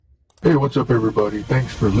Hey, what's up, everybody?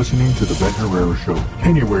 Thanks for listening to the Ben Herrera Show,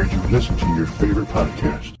 anywhere you listen to your favorite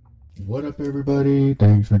podcast. What up, everybody?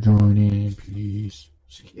 Thanks for joining. Peace.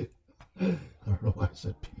 I don't know why I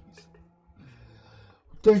said peace.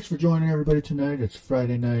 Thanks for joining everybody tonight. It's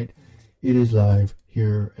Friday night. It is live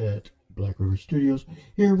here at Black River Studios,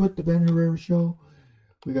 here with the Ben Herrera Show.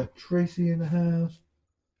 We got Tracy in the house.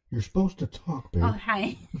 You're supposed to talk, babe. Oh,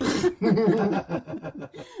 hi.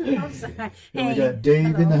 I'm sorry. Hey, we got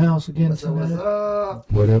Dave in the house again tonight. What's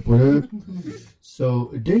up? What up, what up? So,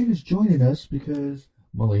 Dave is joining us because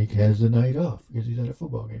Malik has the night off because he's at a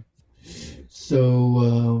football game.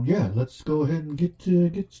 So, yeah, let's go ahead and get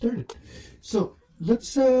started. So,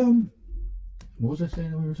 let's, what was I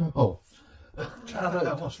saying that we were talking? Oh, I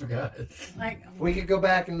almost forgot. We could go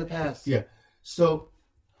back in the past. Yeah. So,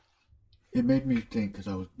 it made me think, because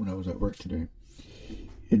when I was at work today,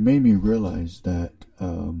 it made me realize that,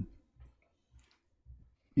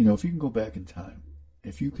 if you can go back in time,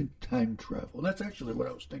 if you can time travel, that's actually what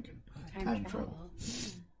I was thinking. Time travel.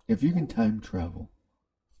 If you can time travel,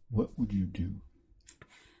 what would you do?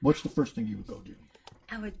 What's the first thing you would go do?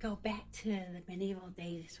 I would go back to the medieval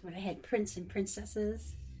days when I had prince and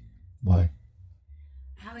princesses. Why?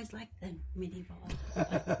 I always liked the medieval.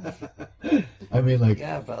 I mean, like,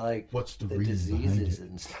 yeah, but like, what's the reason diseases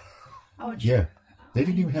and stuff? Oh, yeah, they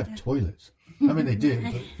didn't even have toilets. I mean, they did.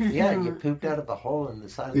 But... yeah, you pooped out of the hole in the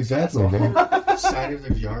side of exactly. the castle. Side of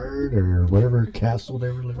the yard or whatever castle they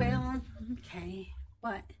were living in. Well, okay,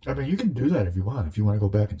 but I mean, you can do that if you want. If you want to go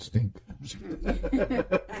back and stink,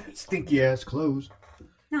 stinky ass clothes.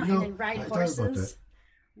 No, and then ride horses.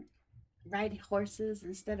 Ride horses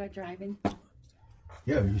instead of driving.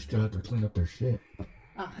 Yeah, you still have to clean up their shit.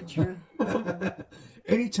 Oh, true.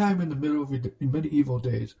 Anytime in the middle of medieval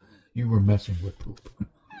days, you were messing with poop.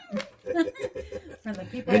 For the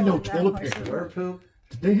people and no toilet paper. Or poop.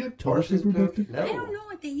 Did they have toilet paper back then? No. I don't know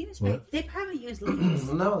what they used, but they probably used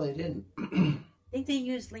leaves. No, they didn't. Think they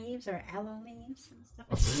used leaves or aloe leaves and stuff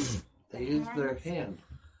like that? They used their hand.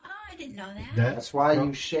 Oh, I didn't know that. That's why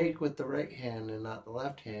you shake with the right hand and not the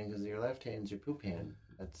left hand, because your left hand's your poop hand.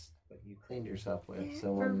 That's what you cleaned yourself with. Yeah,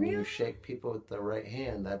 so when you shake people with the right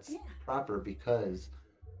hand, that's proper because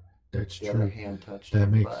that's the true. Other hand touched that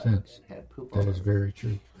makes sense. and had poop that on is it. very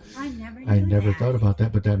true. I never thought about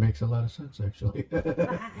that, but that makes a lot of sense, actually.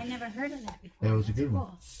 I never heard of that before. That was a good one.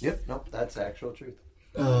 Yep, nope, that's actual truth.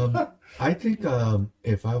 I think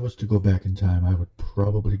if I was to go back in time, I would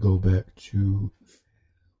probably go back to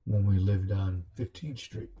when we lived on 15th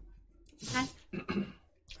Street.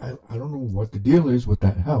 I don't know what the deal is with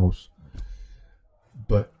that house,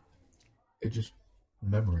 but it just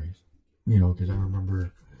memories, because I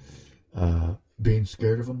remember being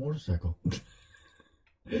scared of a motorcycle.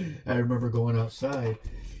 I remember going outside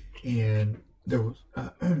and there was,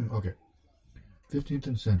 15th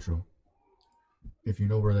and Central. If you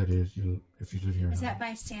know where that is, if you live here. Is that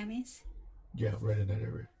by Sammy's? Yeah, right in that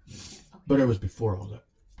area. Okay. But it was before all that.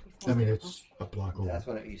 I mean, it's a block over. That's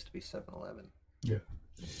when it used to be 7-Eleven. Yeah.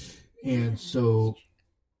 And so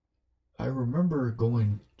I remember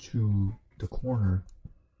going to the corner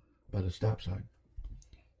by the stop sign,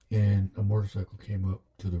 and a motorcycle came up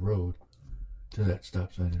to the road to that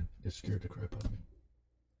stop sign, and it scared the crap out of me.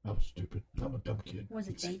 I was stupid. I'm a dumb kid. Was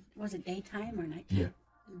it daytime or nighttime? Yeah.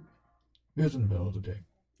 It was in the middle of the day.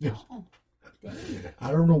 Yes. Oh,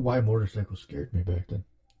 I don't know why motorcycles scared me back then.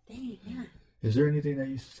 dang, yeah. Is there anything that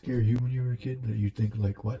used to scare you when you were a kid that you think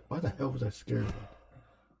like, what? Why the hell was I scared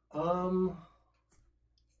of?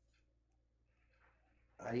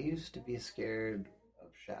 I used to be scared of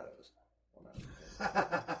shadows when I was a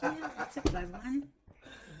kid. Yeah, that's a good one.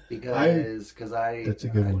 Because I that's a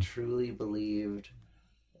good one. truly believed,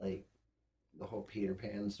 like, the whole Peter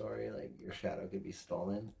Pan story, like, your shadow could be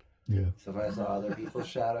stolen. Yeah. So if I saw other people's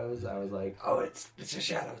shadows, I was like, oh, it's a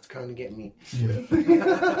shadow. It's coming to get me. Yeah.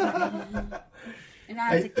 And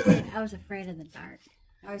I was a kid. I was afraid of the dark.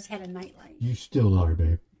 I always had a nightlight. You still are,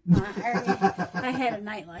 babe. I had a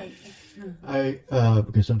nightlight.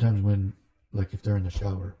 Because sometimes when, like, if they're in the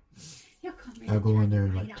shower, I'll go in there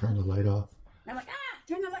and, like, turn the light off. I'm like,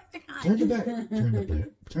 turn the light back on.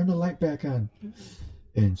 Turn the light back on.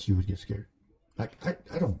 And she would get scared. Like,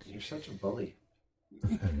 I don't. You're such a bully.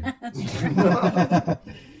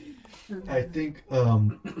 I think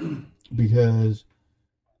because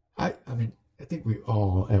I mean I think we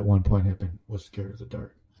all at one point was scared of the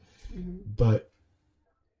dark. Mm-hmm. But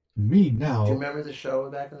me now. Do you remember the show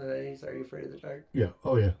back in the days? Are You Afraid of the Dark? Yeah.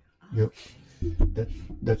 Oh yeah. Yep.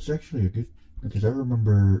 That's actually a good, because I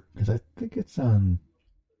remember, because I think it's on,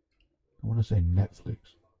 I want to say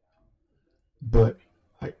Netflix, but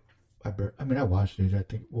I watched it. I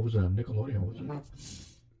think what was it on Nickelodeon? Was it?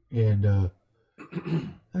 And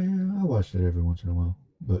I watched it every once in a while,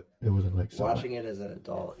 but it wasn't like watching it as an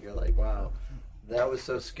adult. You're like, wow, that was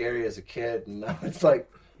so scary as a kid, and now it's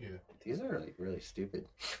like, these are like really stupid.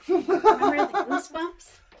 Remember the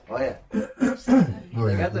Goosebumps? Oh yeah,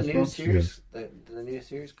 they got the new series. The new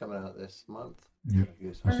series coming out this month. Yeah,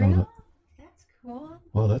 For real? That's cool.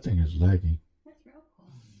 Well, that thing is laggy. That's real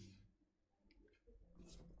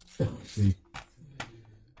cool. See,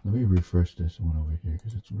 let me refresh this one over here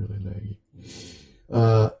because it's really laggy.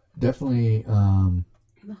 Definitely. I'm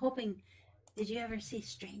hoping. Did you ever see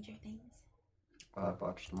Stranger Things? I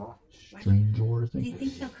watched them all. Stranger Things. Do you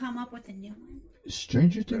think they'll come up with a new one?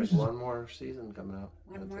 Stranger Things. There's one more season coming out.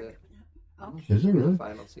 One more coming out. Okay. Is it really?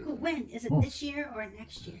 Final season. Oh, when is it? This year or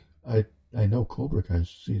next year? I know Cobra Kai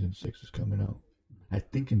season 6 is coming out. I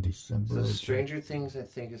think in December. So Stranger Things, I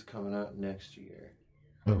think, is coming out next year.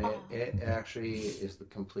 Oh. And it actually is the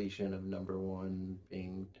completion of number 1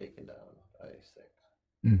 being taken down by 6.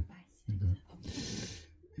 Mm. Okay.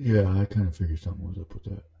 Yeah, I kind of figured something was up with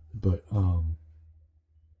that, but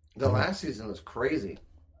the last season was crazy.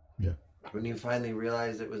 Yeah. When you finally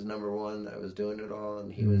realized it was number 1 that was doing it all,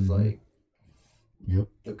 and he was like,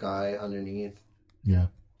 the guy underneath. Yeah.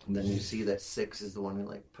 And then you see that 6 is the one who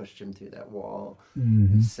like pushed him through that wall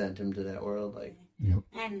Mm-hmm. and sent him to that world. Like,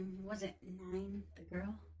 And was it 9 the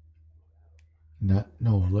girl?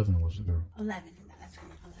 11 was the girl. 11. That's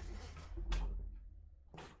 11.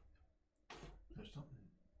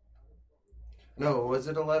 no, was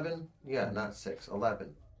it 11? Yeah, not 6.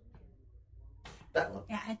 11. That one.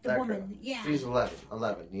 Yeah, that woman. girl. Yeah. She's 11.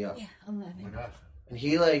 11. Yeah. Yeah, 11. Oh my gosh. And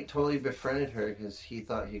he like totally befriended her because he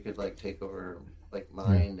thought he could like take over her like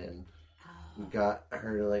mind and got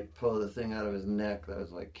her to like pull the thing out of his neck that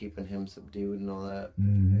was like keeping him subdued and all that.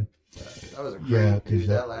 Mm-hmm. That was a great dude.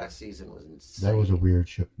 That last season was insane. That was a weird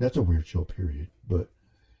show. That's a weird show, period. But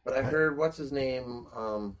I heard what's his name,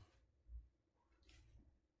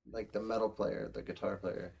 like the metal player, the guitar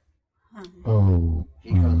player. Oh,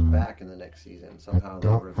 he comes back in the next season. Somehow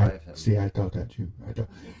they'll revive him. See, I thought that too.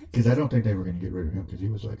 Because I don't think they were going to get rid of him because he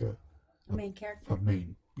was like a main character.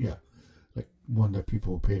 Like one that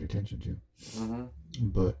people paid attention to. Mm-hmm.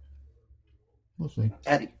 But we'll see.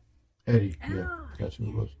 Eddie, yeah, that's who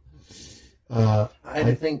it was. I had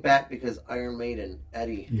to think back because Iron Maiden,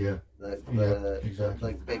 Eddie, exactly. the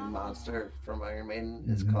like big monster from Iron Maiden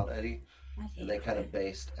is called Eddie. And they kind of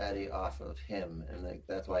based Eddie off of him, and like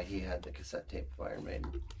that's why he had the cassette tape of Iron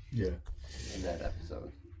Maiden. Yeah. In that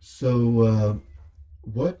episode. So,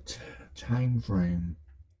 what time frame?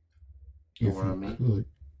 If you me? Could,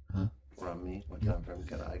 huh? We're on me. What time frame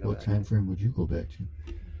could I go What back? time frame would you go back to?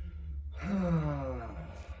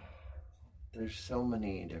 There's so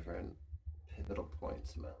many different pivotal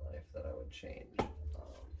points in my life that I would change.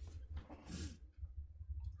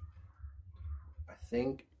 I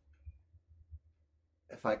think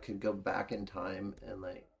if I could go back in time and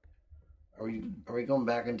like, are we going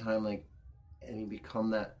back in time like, and you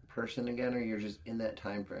become that person again, or you're just in that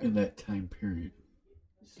time frame? In that time period.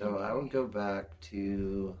 So I would go back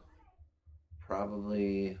to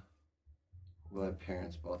probably my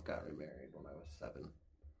parents both got remarried when I was 7.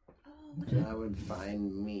 Okay. And I would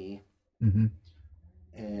find me,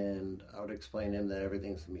 and I would explain to him that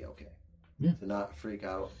everything's gonna be okay. Yeah. To not freak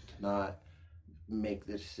out, to not make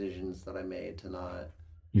the decisions that I made, to not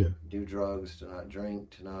do drugs, to not drink,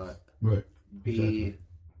 to not be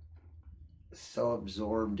so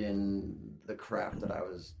absorbed in the crap that I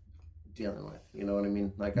was dealing with. You know what I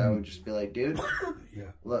mean? Like I would just be like, dude,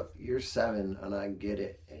 look, you're 7 and I get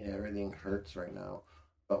it and everything hurts right now.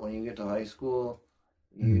 But when you get to high school,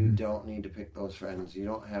 you don't need to pick those friends. You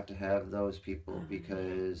don't have to have those people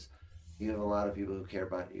because you have a lot of people who care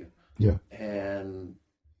about you. Yeah. And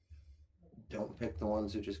don't pick the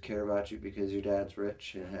ones who just care about you because your dad's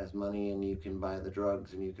rich and has money and you can buy the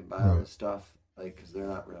drugs and you can buy all the stuff. Like, because they're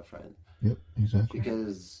not real friends. Yep, exactly.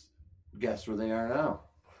 Because guess where they are now?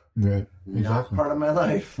 Right. Not part of my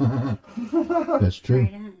life. That's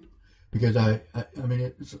true. Because I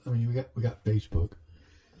mean, we got Facebook.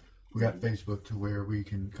 We got Facebook to where we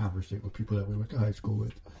can conversate with people that we went to high school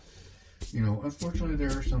with. You know, unfortunately,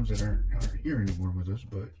 there are some that aren't here anymore with us,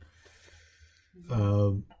 but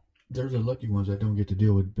there's the lucky ones that don't get to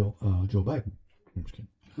deal with Joe Biden. I'm just kidding.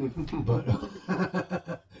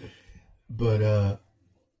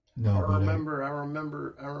 No. I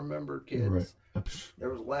remember kids. Right.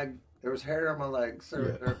 There was hair on my legs.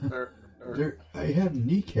 I had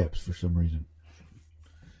kneecaps for some reason.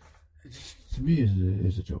 To me,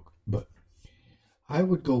 is a joke. But I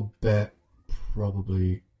would go back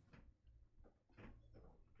probably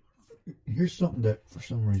here's something that, for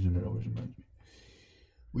some reason, it always reminds me.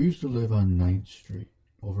 We used to live on 9th Street,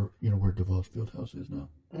 over, where DeVos Fieldhouse is now.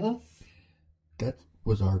 Mm-hmm. That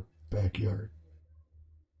was our backyard.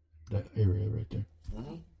 That area right there.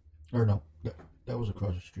 Mm-hmm. Or no, that was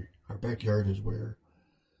across the street. Our backyard is where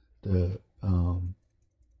the,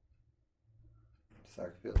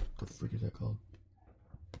 soccer field. What the freak is that called?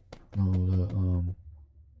 No,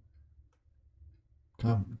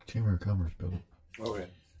 the, Chamber of Commerce building. Okay.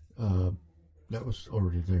 That was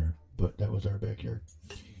already there, but that was our backyard.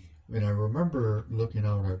 And I remember looking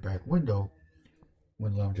out our back window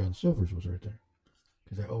when Long John Silver's was right there.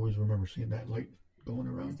 Because I always remember seeing that light going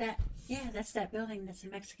around. That's that building that's a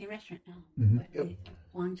Mexican restaurant now. Mm-hmm. Yep.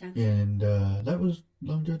 Long John. And that was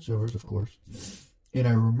Long John Silver's, of course. And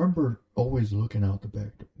I remember always looking out the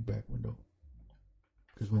back window.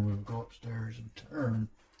 Because when we would go upstairs and turn,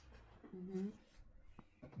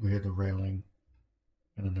 we had the railing.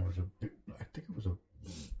 And then there was I think it was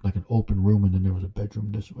like an open room, and then there was a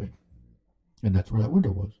bedroom this way. And that's where that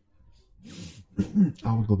window was.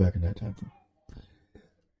 I would go back in that time frame.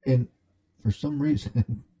 And for some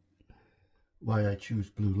reason, why I choose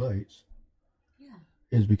blue lights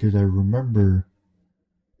is because I remember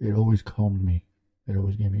it always calmed me. It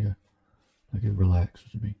always gave me it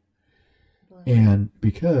relaxes me. And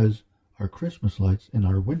because our Christmas lights in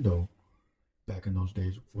our window back in those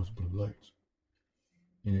days was blue lights.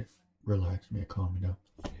 And it relaxed me, it calmed me down.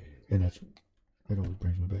 And it always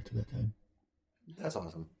brings me back to that time. That's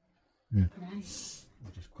awesome. Yeah. Nice.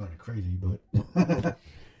 Which is kind of crazy, but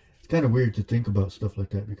it's kind of weird to think about stuff like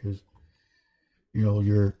that because,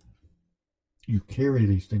 you carry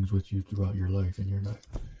these things with you throughout your life and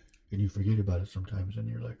you forget about it sometimes and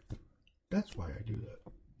you're like, that's why I do that.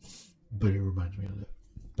 But it reminds me of that.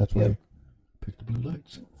 That's why I picked the blue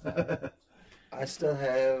lights. I still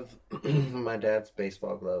have my dad's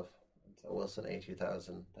baseball glove. It's a Wilson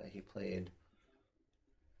A2000 that he played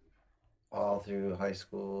all through high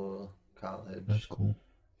school, college. That's cool.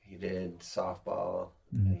 He did softball,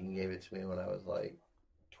 and he gave it to me when I was like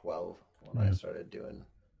 12 when I started doing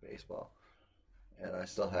baseball. And I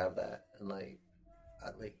still have that. And I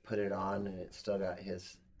put it on, and it still got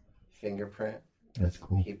his fingerprint. That's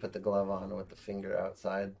cool. He put the glove on with the finger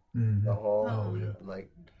outside the hole. Oh, yeah. And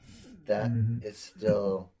that is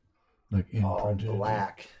still all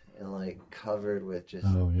black and covered with just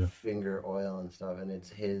finger oil and stuff, and it's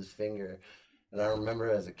his finger. And I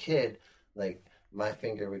remember as a kid, my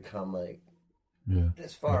finger would come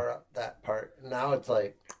this far up that part. Now it's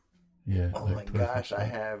oh my gosh, I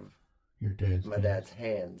have my dad's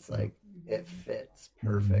hands. It fits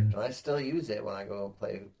perfect, and I still use it when I go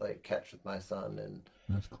play catch with my son, and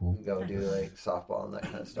that's cool. Go do softball and that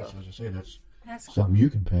kind of stuff. That's what I was saying. That's something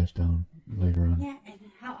you can pass down later on. Yeah, and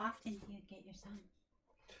how often do you get your son?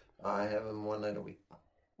 I have him one night a week.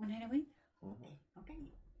 One night a week? Mm-hmm. Okay.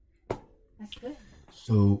 That's good.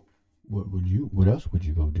 So, what else would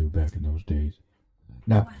you go do back in those days?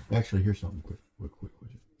 Now, actually, here's something quick.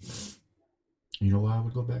 You know why I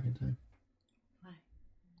would go back in time? Why?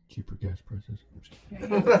 Cheaper gas prices.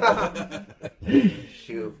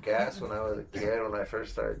 Shoot, gas when I was a kid, when I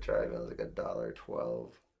first started driving, it was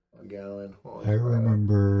 $1.12 a gallon. I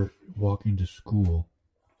remember walking to school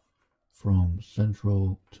from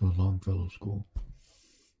Central to Longfellow School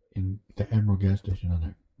in the Emerald gas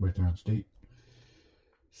station right there on State.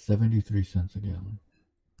 73 cents a gallon.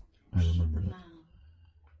 I remember that. Wow.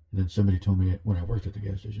 And then somebody told me when I worked at the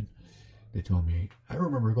gas station, they told me I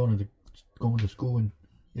remember going to school and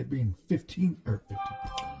it being 59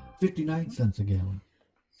 cents a gallon.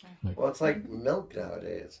 Well, it's like milk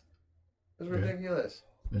nowadays. It's ridiculous.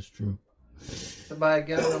 That's true. To buy a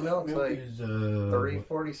gallon of milk is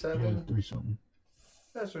 $3.47. Yeah, 3 something.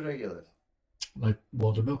 That's ridiculous. The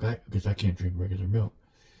milk, because I can't drink regular milk,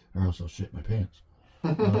 or else I'll shit my pants.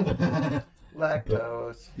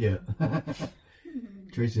 Lactose. Yeah.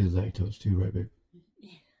 Tracy is lactose too, right, babe?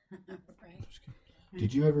 Yeah,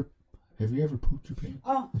 right. Have you ever pooped your pants?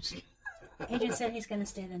 Oh, Agent said he's going to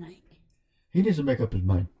stay the night. He needs to make up his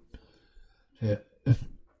mind. Yeah.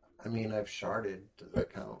 I mean, I've sharded. Does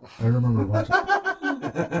that count? I remember one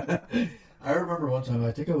time.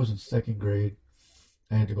 I think I was in second grade.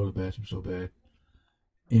 I had to go to the bathroom so bad,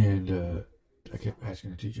 and I kept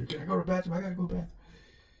asking the teacher, "Can I go to the bathroom? I gotta go back."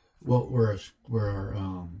 Well, where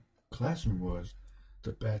our classroom was,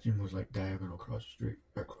 the bathroom was diagonal across the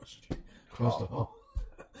hall.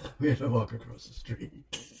 We had to walk across the street.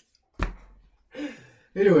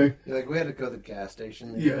 Anyway, we had to go to the gas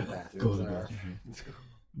station. Yeah, go to the bathroom.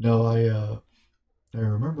 No, I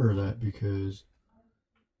remember that because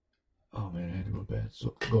I had to go to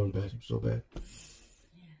the bathroom so bad.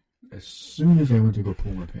 As soon as I went to go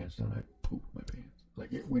pull my pants down, I pooped my pants.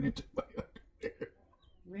 Like it went into my underwear.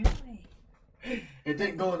 Really? It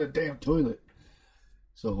didn't go in the damn toilet.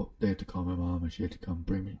 So they had to call my mom, and she had to come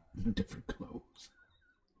bring me different clothes.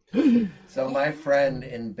 So my friend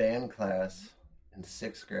in band class in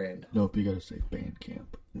 6th grade. Nope, you gotta say band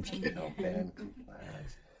camp. I'm just kidding. No, band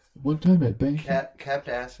class. One time at band camp, kept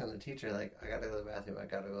asking the teacher, like, I gotta go to the bathroom, I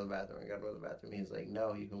gotta go to the bathroom, I gotta go to the bathroom. He's like,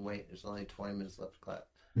 no, you can wait. There's only 20 minutes left of class.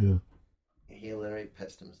 Yeah. He literally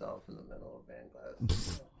pissed himself in the middle of band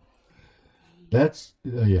class. That's,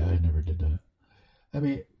 yeah, I never did that. I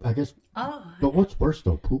mean, I guess, but what's worse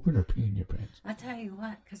though, pooping or peeing your pants? I'll tell you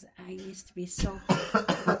what, because I used to be so...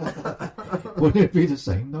 Wouldn't it be the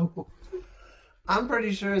same though? I'm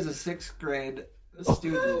pretty sure as a 6th grade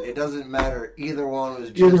student, it doesn't matter. Either one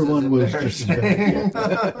was just Either one was just as bad.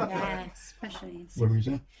 Yeah, especially... What were you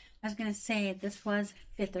saying? I was going to say, this was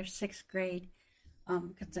 5th or 6th grade,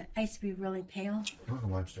 because I used to be really pale. I don't know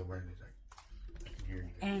why I'm still wearing these.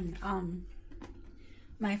 And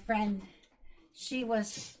my friend...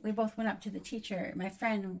 we both went up to the teacher. My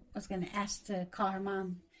friend was going to ask to call her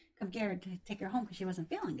mom, come get her to take her home because she wasn't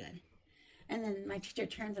feeling good. And then my teacher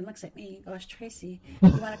turns and looks at me and goes, Tracy, you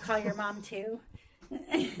want to call your mom too?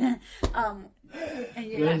 And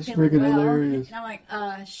you're That's not freaking well. hilarious. And I'm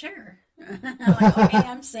like, sure. I'm like, okay,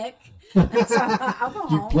 I'm sick. So I'll go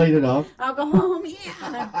home. You played it off? I'll go home,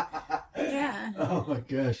 yeah. Yeah. Oh my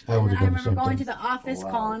gosh. I would have I done the same remember going thing. to the office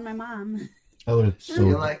calling my mom. I would have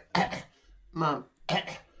You're like, Mom,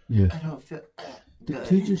 yeah. I don't feel The good.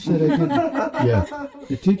 teacher said I didn't. Yeah,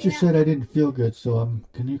 the teacher said I didn't feel good, so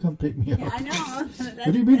can you come pick me up? Yeah, I know.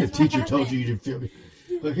 What do you mean the teacher told you you didn't feel good?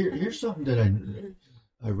 But here's something that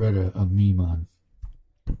I read a meme on,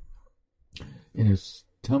 and it's,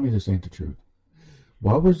 tell me this ain't the truth.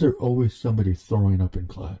 Why was there always somebody throwing up in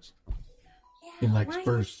class? Yeah, In like why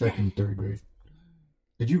first, is that? second, third grade.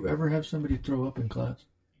 Did you ever have somebody throw up in class?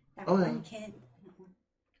 That Oh, one yeah. kid.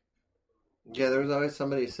 Yeah, there was always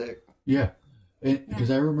somebody sick. Yeah,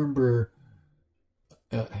 because I remember,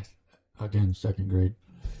 again, second grade,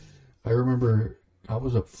 I remember I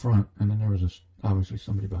was up front, and then there was obviously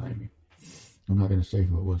somebody behind me. I'm not going to say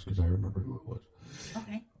who it was because I remember who it was.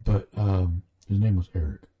 Okay. But his name was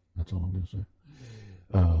Eric. That's all I'm going to say.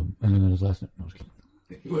 And then his last name, no, I was kidding.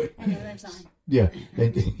 Anyway. And he lives on. Yeah,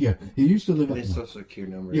 yeah, he used to live And up his north. social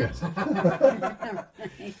security number. Yeah.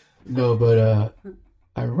 No, but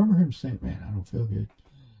I remember him saying, man, I don't feel good.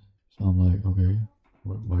 So I'm like, okay,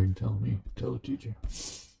 why are you telling me? Tell the teacher.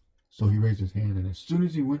 So he raised his hand, and as soon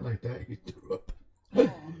as he went like that, he threw up.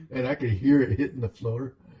 And I could hear it hitting the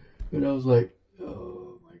floor. And I was like,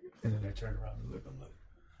 oh my God. And then I turned around and looked. I'm like,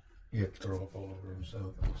 he had to throw up all over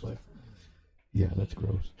himself. I was like, yeah, that's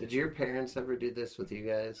gross. Did your parents ever do this with you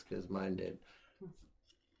guys? Because mine did.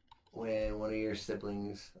 When one of your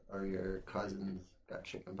siblings or your cousins got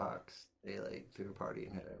chicken pox, they like threw a party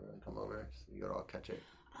and had everyone come over so you would all catch it.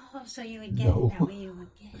 Oh, so you would get No. it that way you would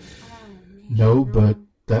get it. Oh, man. No, but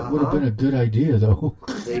that would have been a good idea, though.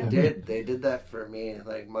 They did. They did that for me.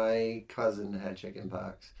 Like, my cousin had chicken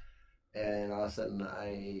pox, and all of a sudden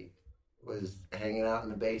I was hanging out in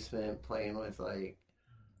the basement playing with, like,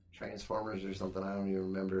 Transformers or something. I don't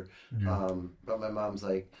even remember. Yeah. But my mom's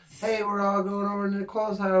like, hey, we're all going over to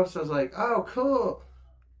Nicole's house. I was like, oh, cool.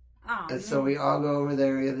 Oh, And so we all go over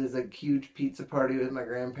there. There's a huge pizza party with my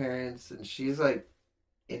grandparents, and she's like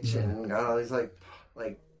itching and got all these like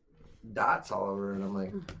dots all over her. And I'm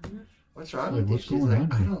like, what's wrong with you? What's She's going like,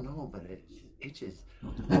 on I here? don't know, but it itches.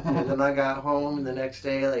 And then I got home, and the next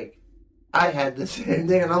day, like, I had the same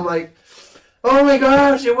thing, and I'm like, oh my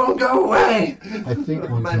gosh, it won't go away. I think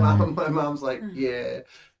one my time- mom's like, yeah,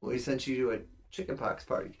 we sent you to a chicken pox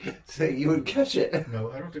party so you would catch it. No,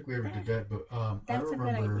 I don't think we ever did that, but I that's a good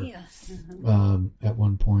remember idea. at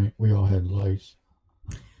one point we all had lice.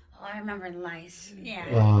 Oh, I remember lice. Yeah.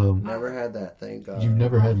 Never had that, thank God. You've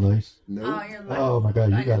never had lice? Nope. Oh, you're lucky. Oh my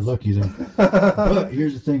God, you got lucky then. But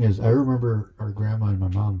here's the thing is, I remember our grandma and my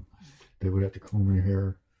mom, they would have to comb your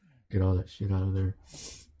hair, get all that shit out of there.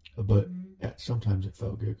 But sometimes it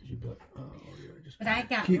felt good because you'd be like, oh, yeah, just But I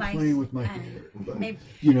got keep lice. playing with my hair. But, Maybe,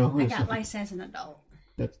 you know, I it's got like, lice as an adult.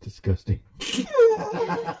 that's disgusting. And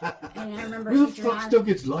I remember Who the fuck still Adriana,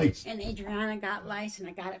 gets lice? and Adriana got lice, and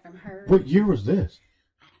I got it from her. What year was this?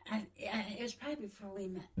 It was probably before we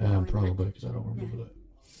met. Probably, because I don't remember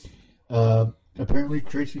that. Apparently,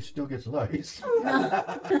 Tracy still gets lice. No,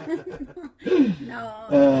 I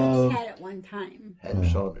just had it one time. Head and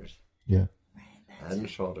shoulders. Yeah. Head and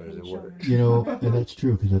shoulders, it works. You know, and that's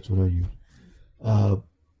true, because that's what I use.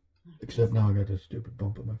 Except now I got this stupid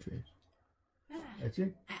bump on my face. That's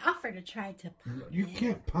it. I offered to try to pop You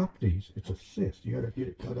can't pop these. It's a cyst. You gotta get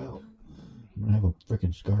it cut out. I'm gonna have a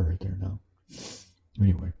freaking scar right there now.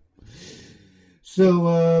 Anyway.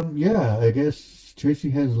 So, yeah, I guess Tracy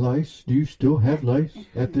has lice. Do you still have lice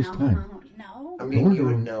at this time? No. I mean, you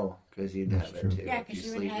would know because you'd have it too. Yeah, because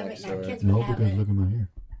you would have it and our kids no, would have because it. look at my hair.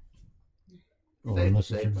 Oh,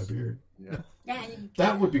 unless it's in my beard. Yeah.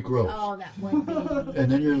 That would be gross. Oh, that would be.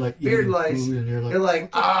 And then you're like beard lice. And you're like,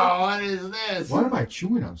 oh, what is this? Why am I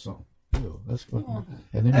chewing on something? Ew, that's fucking. Oh.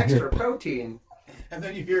 And then extra protein. And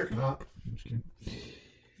then you hear it pop. I'm just kidding.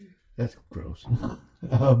 That's gross.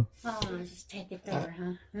 Just take it there,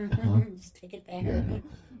 huh? Just take it there. Yeah.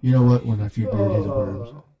 You know what? When I feed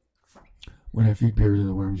Beardy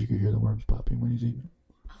the worms, you can hear the worms popping when he's eating.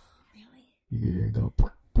 Oh, really? You can hear it go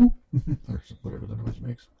boop, boop, or whatever the noise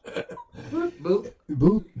makes. Boop, boop.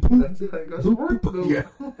 Boop, boop. That's how it goes. Boop, boop.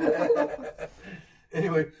 Yeah.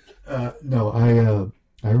 Anyway, no,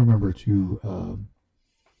 I remember too,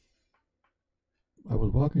 I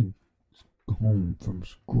was walking home from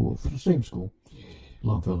school, from the same school,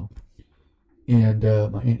 Longfellow, and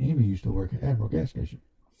my Aunt Amy used to work at Admiral gas station.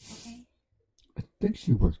 Okay. I think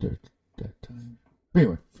she worked there at that time.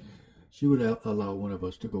 Anyway, she would allow one of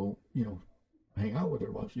us to go, hang out with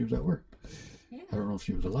her while she was at work. Yeah. I don't know if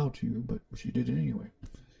she was allowed to, but she did it anyway.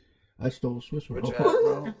 I stole a Swiss roll. Which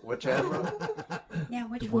Admiral? Which Admiral? Yeah,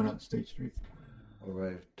 which one? one? On State Street.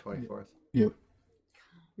 Over 24th. Yep.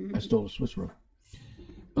 I stole a Swiss roll.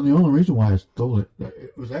 And the only reason why I stole it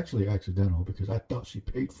was actually accidental because I thought she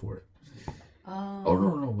paid for it. Oh,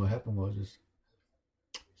 no. What happened was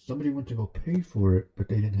somebody went to go pay for it, but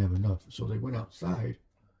they didn't have enough. So they went outside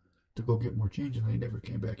to go get more change, and they never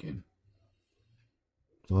came back in.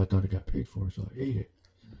 So I thought it got paid for, so I ate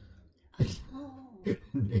it.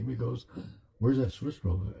 And Amy goes, "Where's that Swiss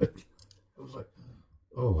roll at?" I was like,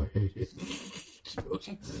 "Oh, I ate it."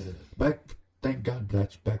 Thank God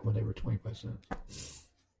that's back when they were 25 cents.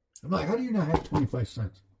 I'm like, how do you not have 25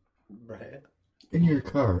 cents? Right. In your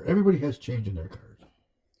car. Everybody has change in their cars.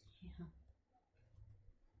 Yeah.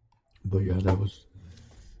 But yeah,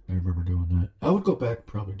 I remember doing that. I would go back and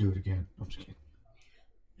probably do it again. I'm just kidding.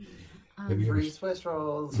 Have you Free Swiss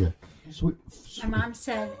rolls. Yeah. Sweet. My mom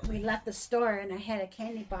said we left the store and I had a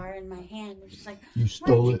candy bar in my hand. And she's like, You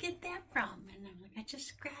stole where'd it? you get that from? And I'm like, I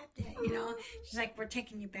just grabbed it, She's like, we're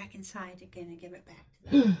taking you back inside again and give it back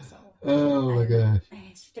to them. So Oh my gosh.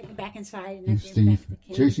 I took it back inside and You I gave it Steve. back to the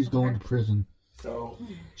candy Tracy's bar. going to prison. So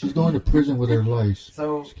She's going to prison with her lice.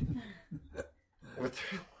 So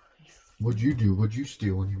What'd you do? What'd you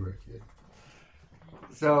steal when you were a kid?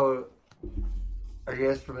 So are you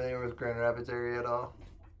guys familiar with Grand Rapids area at all?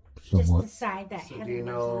 Somewhat. Just the side that So Heather do you was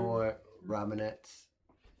know on. what Robinette's?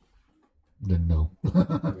 Then no.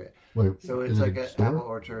 Okay. Wait. So is it's it like a an store? apple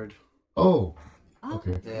orchard. Oh. Oh.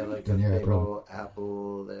 Okay. They have like Then a yeah, big probably. old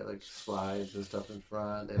apple. They have like slides and stuff in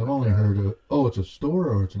front. They I've have only heard of. Oh, it's a store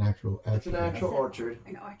or it's an actual. It's an actual orchard.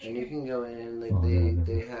 An orchard. And you can go in, like Oh,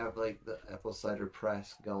 they have like the apple cider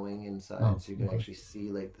press going inside, so you can actually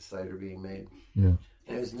see like the cider being made. Yeah.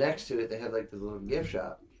 And it was next to it. They had like this little gift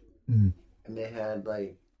shop, Mm. and they had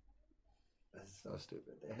like, that's so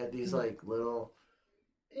stupid. They had these like little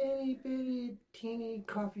itty bitty teeny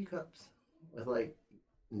coffee cups with like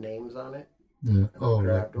names on it. Yeah. And Oh, I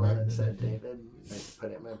grabbed one right. that said David. I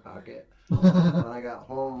put it in my pocket. When I got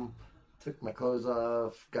home, took my clothes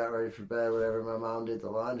off, got ready for bed, whatever. My mom did the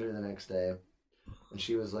laundry the next day, and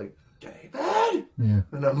she was like, "David," Yeah.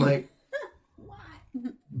 and I'm like,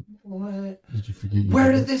 What? "What? Did you forget?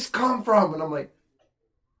 Where did this come from?" And I'm like,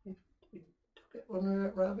 "We took it when we were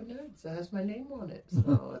at Robinette's. It has my name on it,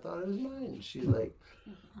 so I thought it was mine." She's like,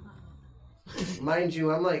 mind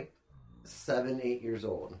you, I'm like 7, 8 years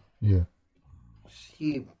old. Yeah.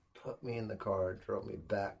 She put me in the car, drove me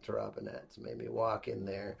back to Robinette's, made me walk in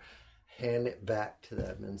there, hand it back to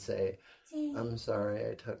them, and say, "I'm sorry,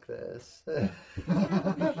 I took this." Yeah.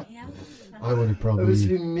 I would have I probably. was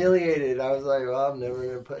humiliated. I was like, "Well, I'm never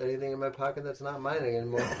gonna put anything in my pocket that's not mine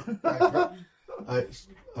anymore." I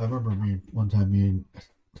remember one time me and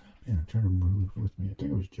I'm trying to remember who was with me. I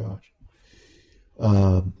think it was Josh.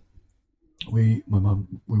 We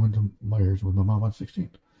went to Myers with my mom on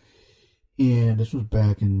 16th, and this was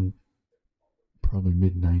back in probably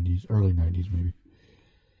mid 90s, early 90s maybe.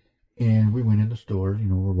 And we went in the store.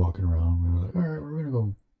 We're walking around. We were like, all right, we're gonna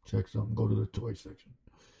go check something. Go to the toy section.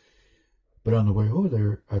 But on the way over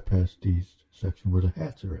there, I passed the section where the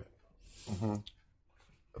hats are at. Mm-hmm.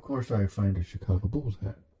 Of course, I find a Chicago Bulls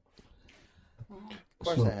hat. Of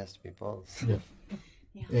course, it has to be Bulls. Yeah.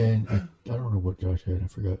 Yeah. And I don't know what Josh had. I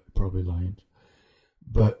forgot. Probably Lions.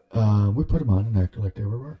 But we put them on and acted like they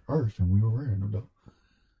were ours, and we were wearing them though.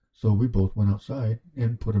 So we both went outside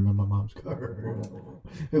and put them in my mom's car.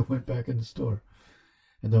 And went back in the store.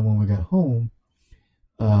 And then when we got home,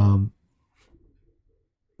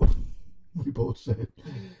 we both said,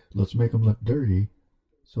 let's make them look dirty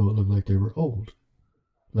so it looked like they were old.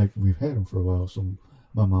 Like we've had them for a while, so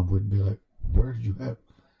my mom wouldn't be like, where did you have?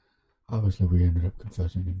 Obviously, we ended up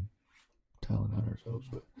confessing and telling on ourselves,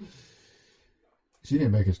 but she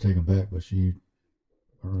didn't make us take them back, but I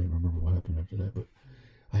don't even remember what happened after that, but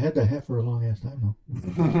I had that hat for a long ass time though.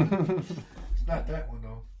 It's not that one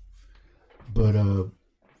though. But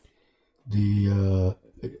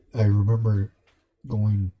I remember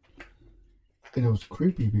going, and it was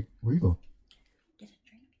creepy. Where you go? Get a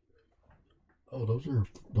drink. Oh, those are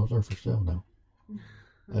for sale now.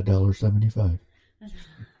 $1.75.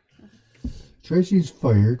 Tracy's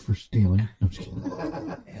fired for stealing. I'm just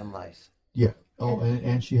kidding. And lice. Yeah. Oh,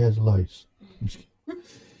 and she has lice. I'm just kidding.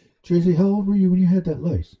 Tracy, how old were you when you had that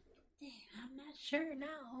lice? I'm not sure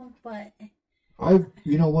now, but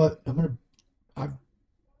You know what?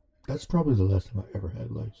 That's probably the last time I ever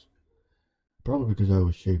had lice. Probably because I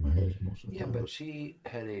always shave my head most of the time. Yeah, but she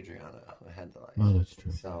had Adriana who had the lice. Oh, that's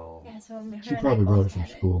true. So she probably brought it from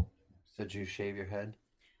school. So did you shave your head?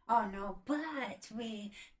 Oh no, but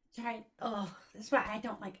we tried. Oh, that's why I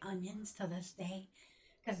don't like onions to this day,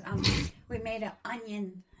 because we made an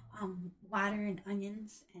onion water and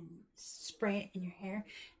onions and spray it in your hair,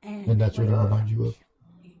 and that's what it reminds you of.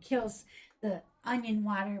 It kills the onion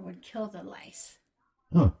water would kill the lice.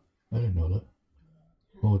 Huh? I didn't know that.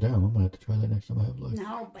 Oh damn! I'm gonna have to try that next time I have lice.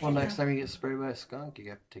 No, but well, next time you get sprayed by a skunk, you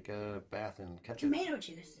have to take a bath and ketchup. Tomato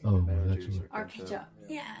juice. Oh, tomato that's juice or ketchup.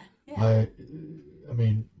 Yeah. I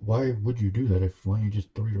mean, why would you do that? Why don't you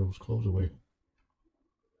just throw your clothes away?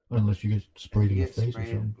 Unless you get sprayed in the face or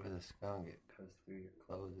something. With a skunk, it goes through your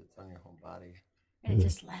clothes. It's on your whole body. And it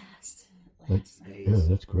just lasts. Yeah,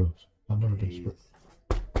 that's gross. I've never been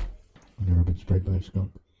sprayed by a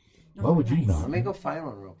skunk. No, why would you not? Let me go find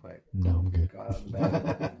one real quick. No, I'm good. Go out and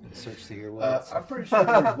back and search through your woods. I'm pretty sure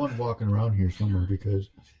there's one walking around here somewhere because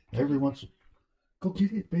every once. Go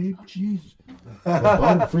get it, babe. Jeez. I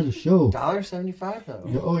bought it for the show. $1.75 though.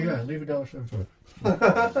 Yeah, oh yeah, leave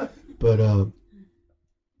 $1.75. But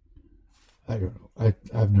I don't know.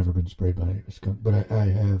 I've never been sprayed by a skunk, but I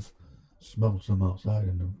have smelled some outside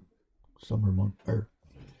in the summer month. Have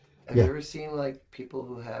you ever seen like people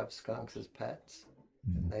who have skunks as pets?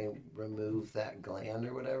 And they remove that gland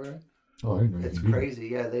or whatever. Oh, I didn't know. It's crazy.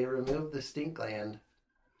 Yeah, they remove the stink gland,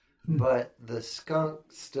 but the skunk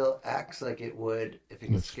still acts like it would if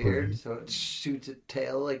it gets scared. So it shoots its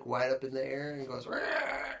tail like wide up in the air and goes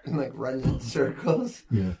and like runs in circles.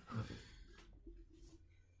 Yeah.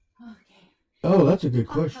 Okay. Oh, that's a good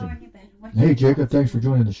question. How are you, Ben? Hey, Jacob, thanks for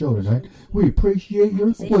joining the show tonight. We appreciate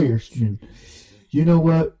your question. You know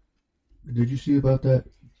what? Did you see about that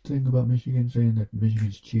thing about Michigan saying that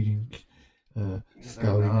Michigan's cheating,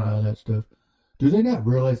 scouting and all that stuff? Do they not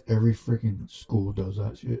realize every freaking school does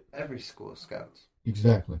that shit? Every school scouts.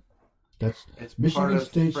 Exactly. It's Michigan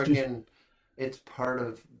State's it's part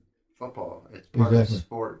of football. It's part of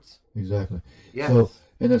sports. Exactly. Yes. So,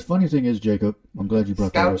 and the funny thing is, Jacob, I'm glad you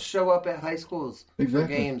brought that up. Scouts show up at high schools for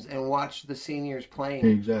games and watch the seniors playing.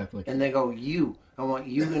 Exactly. And they go, I want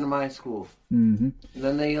you in my school. Mm-hmm. And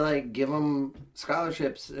then they like give them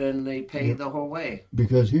scholarships and they pay the whole way.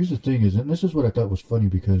 Because here's the thing is, and this is what I thought was funny,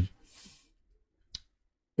 because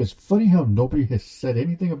it's funny how nobody has said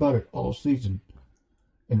anything about it all season.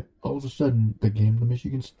 And all of a sudden, the game to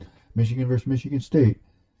Michigan versus Michigan State,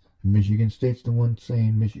 Michigan State's the one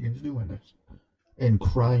saying Michigan's doing this. And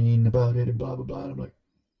crying about it and blah, blah, blah. And I'm like,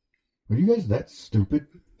 are you guys that stupid?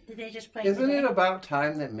 Did they just play? Isn't it about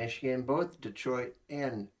time that Michigan, both Detroit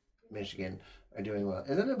and Michigan, are doing well?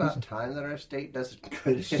 Isn't it about time that our state does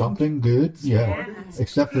good? Something good? Yeah.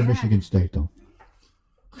 Except for Michigan State, though.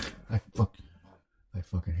 I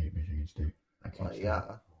fucking hate Michigan State. I can't stand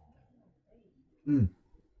it.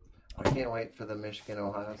 I can't wait for the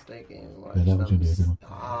Michigan-Ohio State game. Yeah, that was going to be a good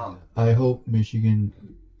one. I hope Michigan,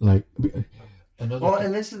 like...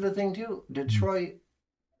 and this is the thing, too. Detroit,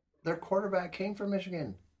 their quarterback came from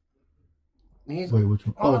Michigan. Wait, which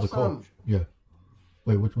one? Oh, the coach. Yeah.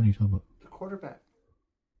 Wait, which one are you talking about? The quarterback.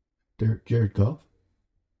 Jared Goff?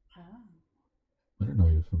 Oh. I didn't know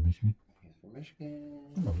he was from Michigan. He's from Michigan.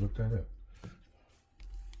 Oh, look that up.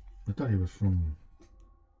 I thought he was from...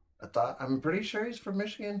 I'm pretty sure he's from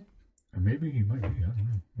Michigan. Maybe he might be. I don't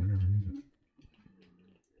know. I never knew that.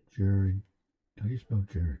 Jared. How do you spell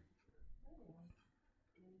Jared?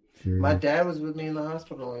 My dad was with me in the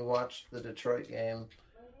hospital and we watched the Detroit game.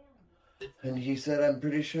 And he said, I'm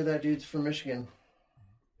pretty sure that dude's from Michigan.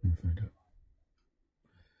 Let me find out.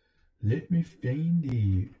 Let me find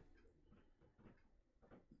it.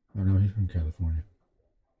 Oh, no, he's from California.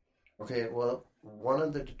 Okay, well, one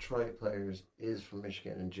of the Detroit players is from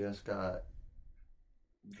Michigan and just got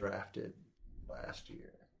drafted last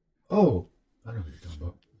year. Oh, I know what you're talking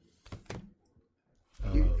about.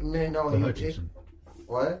 Hutchinson.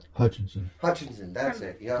 What? Hutchinson, that's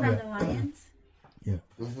it. Yeah. From the Lions? Yeah.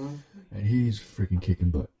 Mm-hmm. And he's freaking kicking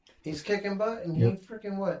butt. He's kicking butt, and he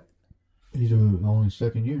freaking what? He's only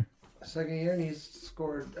second year. Second year, and he's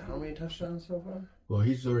scored how many touchdowns so far? Well,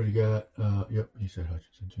 he's already got, he said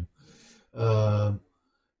Hutchinson too.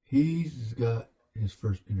 He's got his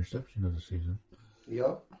first interception of the season.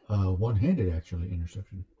 Yep. One-handed, actually,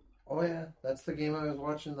 interception. Oh, yeah. That's the game I was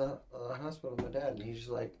watching the hospital with my dad, and he's just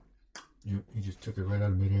like... Yep, he just took it right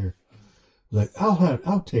out of midair. Like,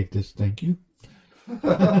 I'll take this, thank you.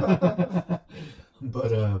 But,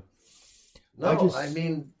 no, I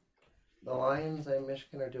mean, the Lions and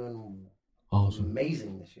Michigan are doing awesome,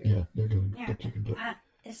 amazing this year. Yeah, they're doing. Yeah.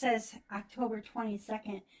 It says October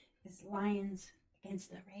 22nd is Lions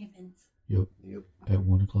against the Ravens. Yep. At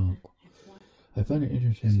 1 o'clock. I find it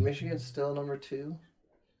interesting. Is Michigan still number 2?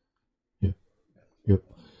 Yep.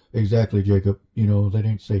 Exactly, Jacob. You know, they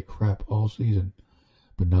didn't say crap all season,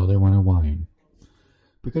 but now they want to whine.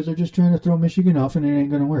 Because they're just trying to throw Michigan off and it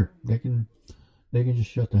ain't going to work. They can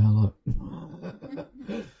just shut the hell up.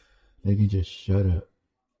 They can just shut up.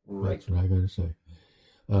 Right. That's what I got to say.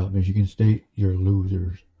 Michigan State, you're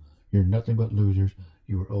losers. You're nothing but losers.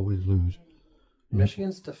 You will always lose.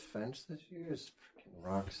 Michigan's defense this year is freaking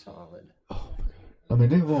rock solid. Oh my God! I mean,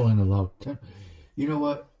 they've only allowed 10. You know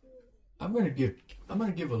what? I'm gonna give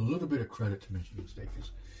a little bit of credit to Michigan State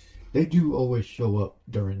because they do always show up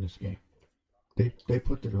during this game. They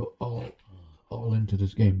put their all into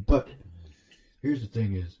this game. But here's the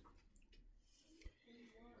thing: is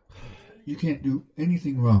you can't do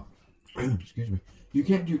anything wrong. Excuse me. You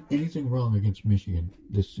can't do anything wrong against Michigan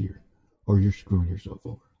this year, or you're screwing yourself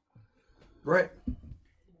over. Right.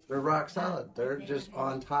 They're rock solid. They're just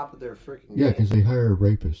on top of their freaking Yeah, because they hire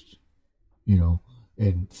rapists, you know,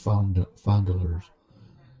 and fondlers.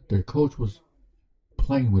 Their coach was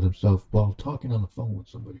playing with himself while talking on the phone with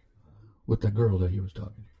somebody, with that girl that he was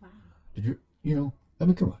talking to. Did you know? I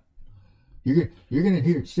mean, come on. You're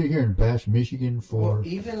gonna sit here and bash Michigan for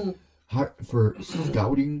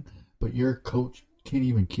scouting, but your coach can't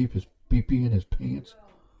even keep his pee-pee in his pants.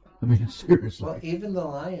 I mean, seriously. Well, even the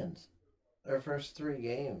Lions, their first 3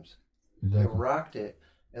 games, they rocked it,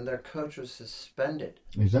 and their coach was suspended.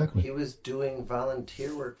 Exactly. He was doing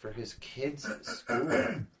volunteer work for his kids at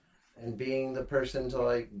school and being the person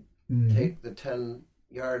to, take the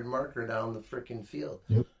 10-yard marker down the freaking field.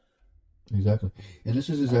 Yep. Exactly. And this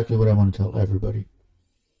is exactly what I want to tell everybody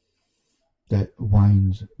that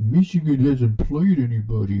whines, Michigan hasn't played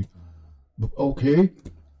anybody. Okay.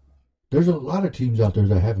 There's a lot of teams out there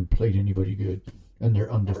that haven't played anybody good, and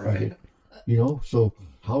they're undefeated. Right. You know, so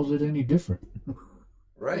how's it any different?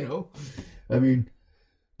 Right. You know? I mean,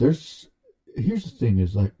 here's the thing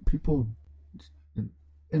is, like, people,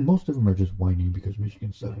 and most of them are just whining because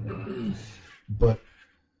Michigan's 7-0. But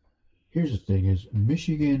here's the thing is,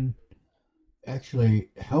 Michigan actually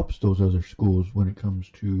helps those other schools when it comes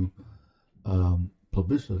to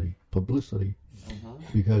publicity,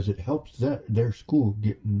 because it helps their school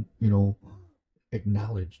get,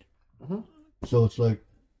 acknowledged. So it's like,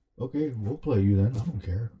 okay, we'll play you then. I don't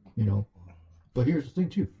care, But here's the thing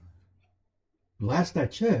too. Last I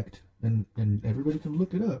checked, and everybody can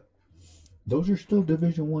look it up, those are still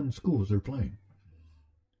Division I schools they're playing.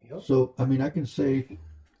 Yep. So I mean, I can see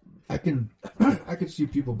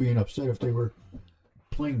people being upset if they were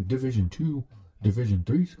playing Division II, Division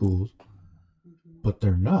III schools, but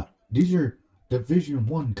they're not. These are Division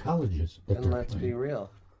I colleges. And let's be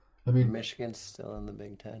real. I mean, Michigan's still in the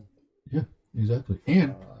Big Ten. Yeah, exactly.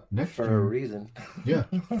 And next year, for a reason. Yeah.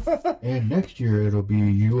 And next year it'll be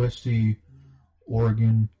USC,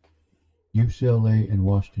 Oregon, UCLA, and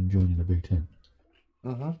Washington joining the Big Ten.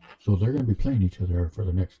 So they're going to be playing each other for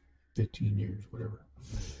the next 15 years, whatever,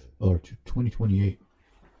 or to 2028.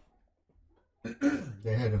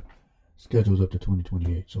 They had schedules up to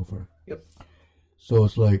 2028 so far. Yep. So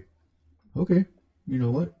it's like, okay, you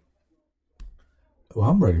know what? Well,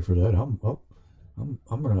 I'm ready for that. I'm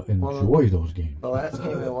going to enjoy those games. The last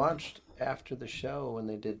game I watched after the show, when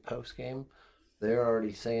they did post game, they're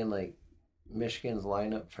already saying like Michigan's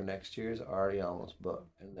lineup for next year is already almost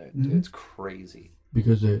booked, and it's crazy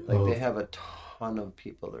because they have a ton of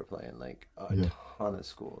people they're playing, like a ton of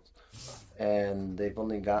schools. And they've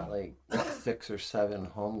only got like 6 or 7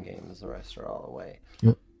 home games. The rest are all away.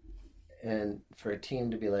 Yep. And for a team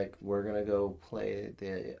to be like, we're going to go play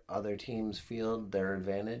the other team's field, their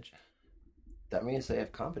advantage, that means they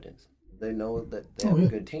have confidence. They know that they have a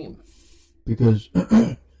good team. Because,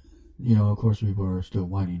 of course people are still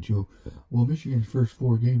whining too. Well, Michigan's first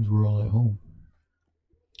 4 games were all at home.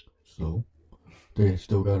 So, they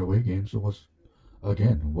still got away games. So what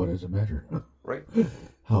does it matter? Right.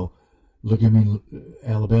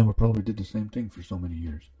 Alabama probably did the same thing for so many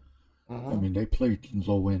years. Mm-hmm. I mean, they played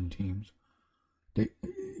low-end teams. But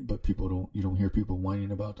you don't hear people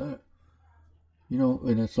whining about that.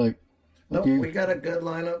 And it's like, okay. No, we got a good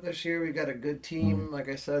lineup this year. We got a good team. Like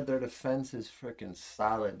I said, their defense is freaking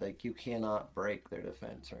solid. Like, you cannot break their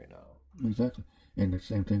defense right now. Exactly. And the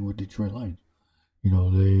same thing with Detroit Lions.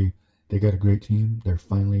 They got a great team. They're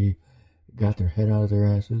finally got their head out of their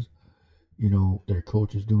asses. Their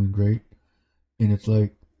coach is doing great. And it's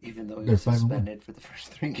like, even though he was suspended for the first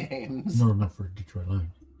 3 games. No, not for Detroit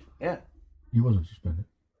Lions. Yeah. He wasn't suspended.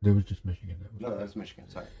 It was just Michigan. That was Michigan.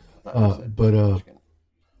 Sorry. Michigan.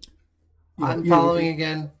 I'm following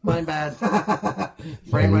again. My bad.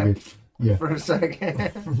 Frame right for a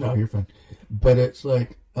second. No, you're fine. But it's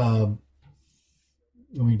like,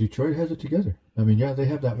 Detroit has it together. They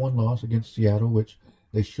have that one loss against Seattle, which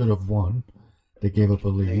they should have won. They gave up a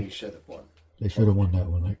lead. They should have won. They should have won that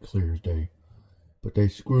one like clear as day. But they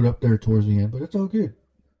screwed up there towards the end. But it's all good.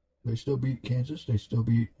 They still beat Kansas. They still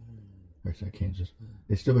beat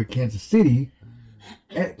Kansas City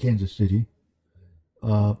at Kansas City.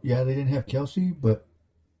 They didn't have Kelsey, but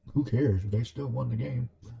who cares? They still won the game.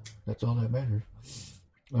 That's all that matters.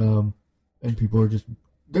 And people are just...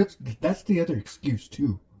 That's the other excuse,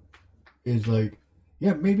 too. Is like,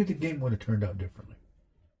 maybe the game would have turned out differently.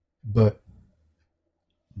 But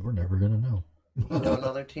we're never going to know.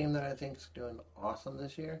 Another team that I think is doing awesome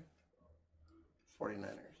this year?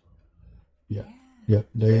 49ers. Yeah. Yeah,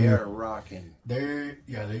 they are rocking. They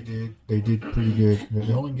did. They did pretty good.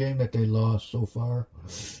 The only game that they lost so far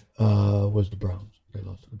was the Browns. They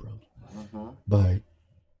lost to the Browns by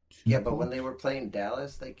 2 but when they were playing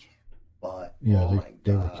Dallas, they kicked butt. They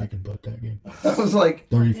were kicking butt that game. I was like,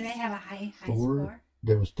 did they have a high score?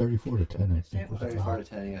 That was 34-10, I think.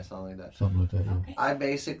 34-10, something like that. Something like that. Yeah. Okay. I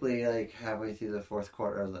basically halfway through the 4th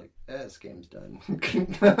quarter, I was like, this game's done. I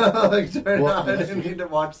didn't need to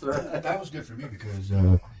watch the rest. That was good for me because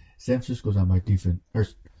San Francisco's on my defense, or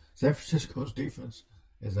San Francisco's defense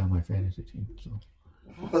is on my fantasy team. So,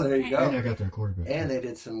 well, there you go. And I got their quarterback. And they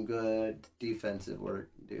did some good defensive work,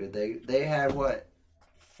 dude. They had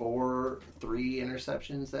 3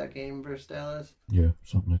 interceptions that game versus Dallas? Yeah,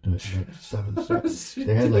 something like that. Like 7 sacks.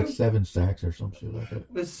 They had like 7 sacks or some shit like that.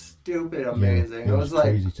 It was stupid amazing. Yeah, it was like,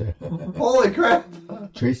 crazy. Holy crap.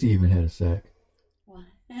 Tracy even had a sack. What?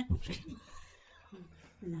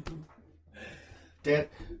 No.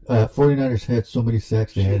 49ers had so many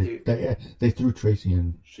sacks they threw Tracy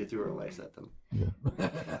in. She threw her legs at them. Yeah.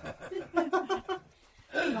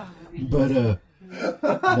 But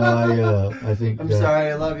I think... I'm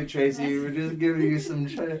sorry, I love you, Tracy. We're just giving you some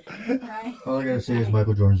shit. All I gotta say is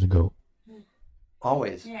Michael Jordan's the GOAT.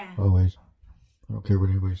 Always. Yeah. Always. I don't care what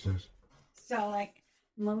anybody says. So, like,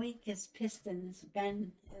 Malik is Pistons,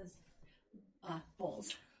 Ben is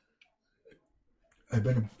Bulls. I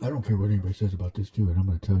don't care what anybody says about this, too, and I'm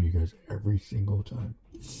going to tell you guys every single time.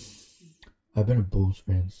 I've been a Bulls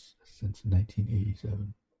fan since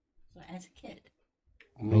 1987. So, as a kid.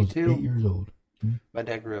 Me too. 8 years old. My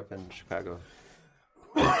dad grew up in Chicago.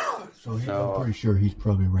 So I'm pretty sure he's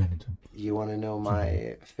probably Rennington. You want to know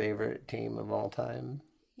my favorite team of all time?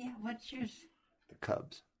 Yeah, what's yours? The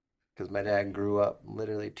Cubs. Because my dad grew up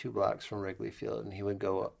literally 2 blocks from Wrigley Field, and he would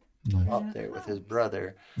go up there with his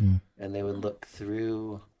brother, and they would look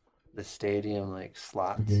through the stadium like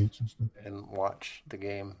slots and watch the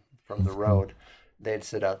game from the road. Cool. They'd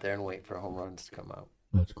sit out there and wait for home runs to come out.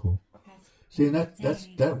 That's cool. See, and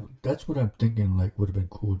that's what I'm thinking. Like, would have been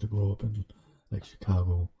cool to grow up in, like,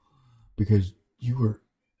 Chicago, because you were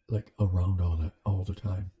like around all the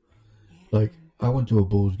time. Like, I went to a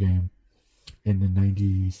Bulls game in the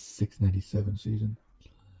 96-97 season.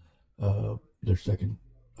 Their second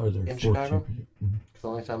or their in fourth Chicago? championship. The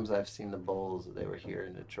only times I've seen the Bulls, they were here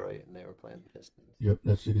in Detroit and they were playing the Pistons. Yep,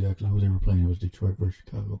 that's exactly who they were playing. It was Detroit versus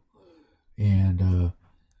Chicago, and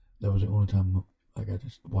that was the only time I got to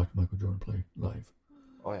watch Michael Jordan play live.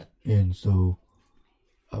 Oh yeah. And so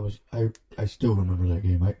I still remember that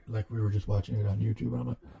game. We were just watching it on YouTube, and I'm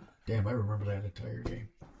like, damn, I remember that entire game.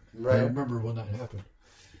 Right. I remember when that happened,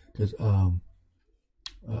 because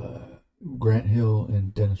Grant Hill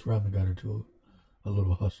and Dennis Rodman got into a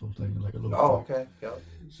little hustle thing, like a little. Oh, fight. Okay, yeah.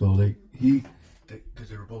 So because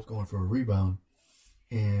they were both going for a rebound,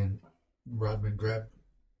 and Rodman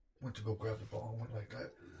went to go grab the ball and went like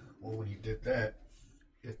that. Well, when he did that,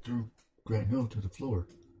 it threw Grant Hill to the floor,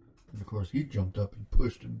 and of course he jumped up and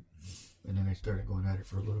pushed him, and then they started going at it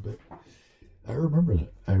for a little bit. I remember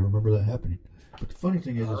that. I remember that happening. But the funny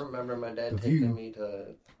thing is, I remember my dad taking me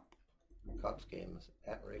to Cubs games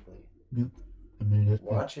at Wrigley. Yeah. I mean,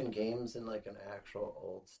 watching games in like an actual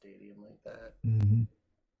old stadium like that, and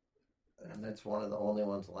it's one of the only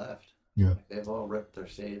ones left. Yeah, like they've all ripped their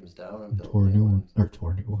stadiums down and built tore new ones.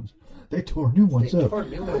 They tore new ones up.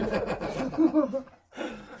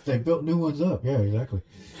 They built new ones up. Yeah, exactly.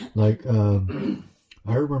 Like I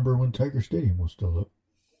remember when Tiger Stadium was still up.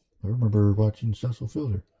 I remember watching Cecil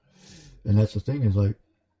Fielder, and that's the thing is like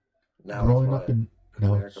now growing up in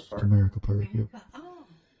America Park. Yep.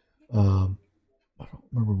 I don't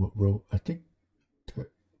remember what road. I think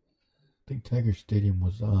Tiger Stadium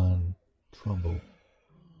was on Trumbull.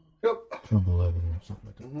 Yep. Trumbull Avenue or something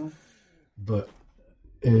like that. Mm-hmm. But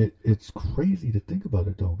it's crazy to think about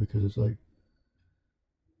it though, because it's like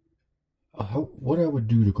what I would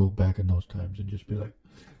do to go back in those times and just be like,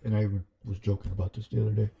 and I even was joking about this the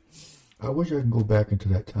other day. I wish I could go back into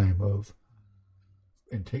that time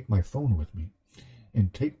and take my phone with me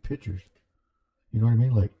and take pictures. You know what I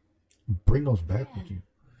mean? Like, bring those back with you.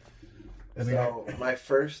 I mean, my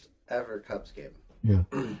first ever Cubs game. Yeah.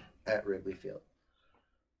 At Wrigley Field.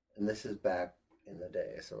 And this is back in the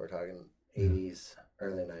day, so we're talking 80s,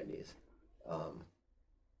 early 90s.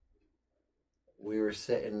 We were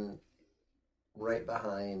sitting right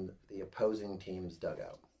behind the opposing team's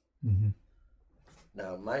dugout. Mm-hmm.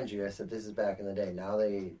 Now, mind you, I said this is back in the day. Now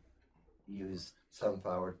they use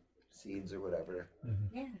sunflower seeds or whatever.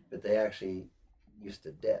 Mm-hmm. Yeah. But they actually used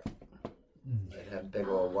to dip. Mm-hmm. They'd have big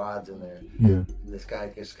old wads in there. Yeah. And this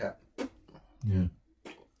guy just got... Yeah.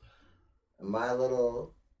 And my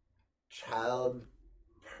little child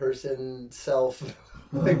person self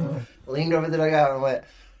like, leaned over the dugout and went,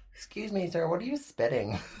 "Excuse me, sir, what are you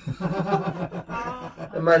spitting?"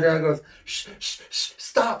 And my dad goes, "Shh, shh, shh,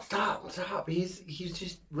 stop. He's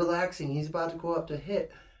just relaxing. He's about to go up to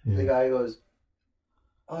hit." Yeah. The guy goes,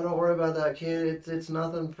 "Oh, don't worry about that, kid. It's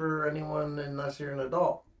nothing for anyone unless you're an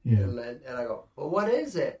adult." Yeah. And I go, "Well, what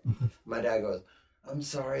is it?" My dad goes, "I'm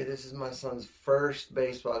sorry, this is my son's first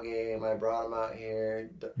baseball game. I brought him out here.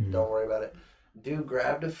 Don't worry about it." Dude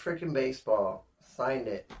grabbed a freaking baseball, signed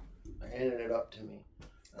it, handed it up to me.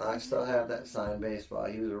 And I still have that signed baseball.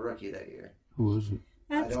 He was a rookie that year. Who was it?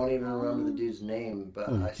 I don't even remember the dude's name, but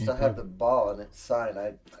I still have the ball and it's signed.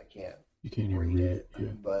 I can't. You can't even read it.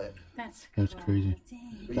 Yeah. But that's crazy.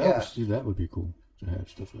 That would be cool to have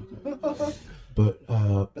stuff like that.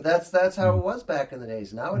 But that's how it was back in the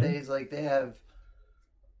days. Nowadays, like they have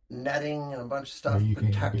netting and a bunch of stuff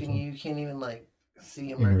protecting you. You can't even like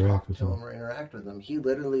see him or talk to him or interact with him. He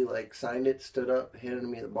literally like signed it, stood up, handed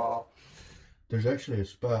me the ball. There's actually a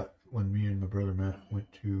spot when me and my brother Matt went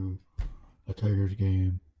to a Tigers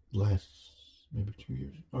game maybe 2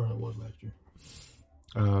 years, or it was last year.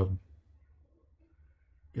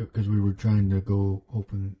 Because we were trying to go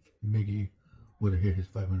hoping Miggy would have hit his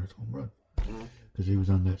 500th home run because he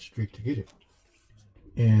was on that streak to get it.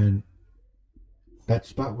 And that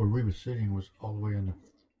spot where we were sitting was all the way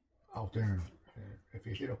out there. If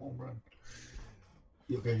you hit a home run,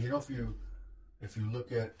 okay, you know, if you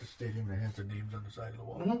look at the stadium that has the names on the side of the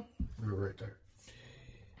wall, we were right there.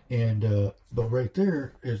 And but right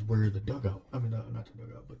there is where the dugout. I mean, not the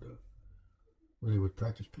dugout, but where they would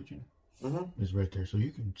practice pitching is right there. So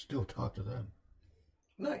you can still talk to them.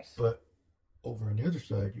 Nice. But over on the other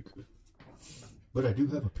side, you could. But I do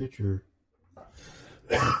have a picture.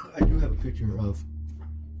 Of.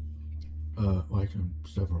 Well, actually,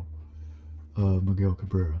 several. Miguel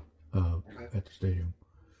Cabrera at the stadium.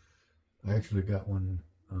 I actually got one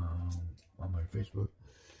on my Facebook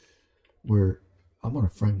where I'm gonna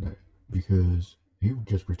frame that because he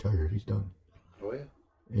just retired. He's done. Oh yeah.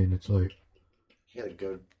 And it's like he had a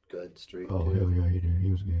good streak. Oh hell yeah, he did.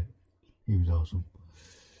 He was good. He was awesome.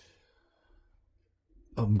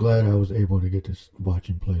 I'm glad I was able to get to watch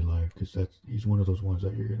him play live because he's one of those ones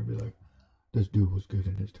that you're gonna be like, this dude was good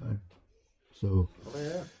in his time. So. Oh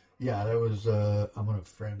yeah. Yeah, that was. I'm gonna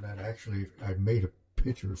frame that. Actually, I made a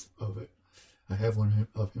picture of it. I have one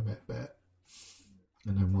of him at bat,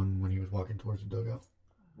 and then one when he was walking towards the dugout,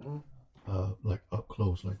 like up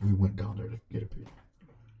close. Like we went down there to get a picture.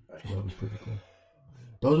 So that was pretty cool.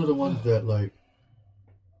 Those are the ones that like.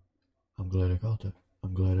 I'm glad I caught that.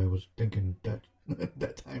 I'm glad I was thinking that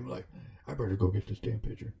that time, like, I better go get this damn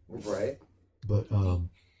picture. Right. But,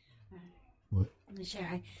 what? I'm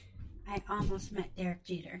sure I almost met Derek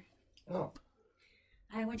Jeter. Oh.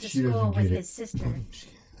 I went to school with his sister.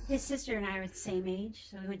 His sister and I were the same age,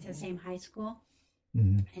 so we went to the same high school.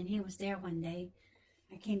 Mm-hmm. And he was there one day.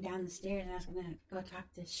 I came down the stairs and I was going to go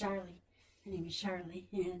talk to Charlie. Her name is Charlie.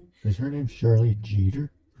 And is her name Charlie Jeter?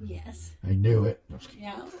 yes. I knew it.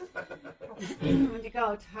 Yeah. I went to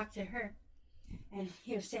go talk to her. And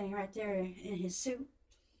he was standing right there in his suit.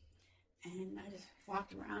 And I just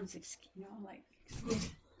walked around, excuse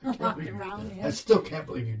I walked around. I still can't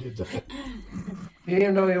believe you did that. You didn't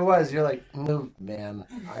even know who he was. You're like, move, man.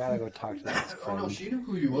 I gotta go talk to that Oh, no, friend. she knew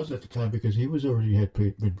who he was at the time because he was already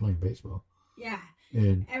been playing baseball. Yeah.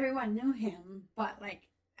 And everyone knew him, but like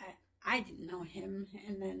I didn't know him,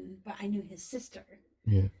 but I knew his sister.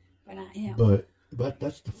 Yeah. But not him. But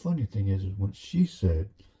that's the funny thing is when she said,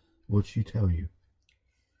 what'd she tell you?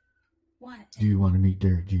 What? Do you want to meet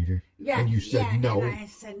Derek Jeter? Yeah. And you said no. And I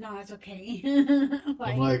said no, it's okay.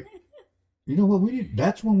 I'm like, you know what?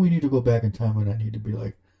 That's when we need to go back in time, and I need to be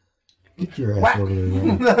like, get your ass over there.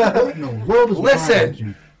 Right? What in the world is Listen.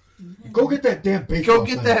 you? Go get that damn baseball. Go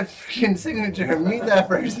get that freaking signature and meet that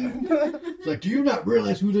person. It's like, do you not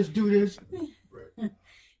realize who this dude is?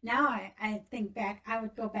 Now I think back, I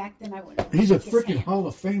would go back, then I wouldn't. He's a freaking Hall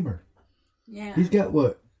of Famer. Yeah. He's got,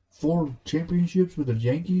 4 championships with the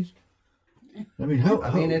Yankees? I mean,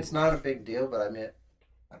 it's not a big deal, but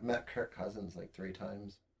I've met Kirk Cousins like 3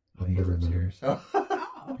 times. I've never met him. So.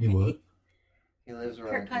 Oh, He what? He lives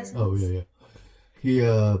around Kirk Cousins. here.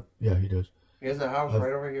 Oh, yeah. He does. He has a house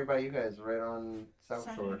right over here by you guys, right on South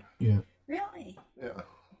Shore. Yeah. Really? Yeah.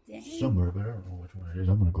 Dang. Somewhere, but I don't know which one it is.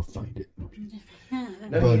 I'm going to go find it.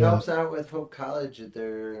 No, he helps out with Hope College at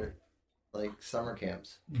their, summer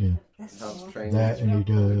camps. Yeah. That's Helps cool. train That, and he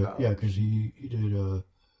did, college. because he did,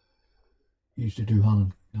 he used to do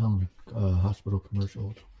Holland hospital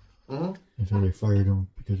commercials Mm-hmm. until they fired him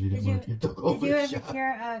because he didn't want to get the Did COVID you ever shot.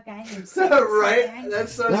 hear a guy named Right?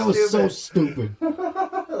 That's so That stupid. was so stupid.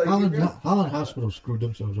 Like, Holland Hospital screwed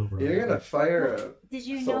themselves over. you're going to fire a Did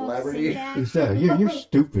you celebrity. know Is Sinbad? that? You're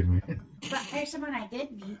stupid, man. But there's someone I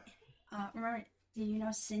did meet. Remember, did you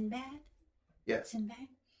know Sinbad? Yes. Sinbad?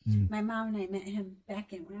 Mm. My mom and I met him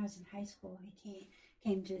back when I was in high school. He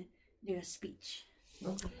came to do a speech.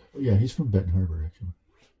 Yeah, he's from Ben Harbor, actually.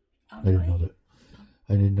 Oh, I didn't know that.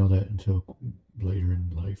 I didn't know that until later in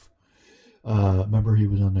life. Remember he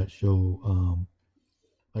was on that show,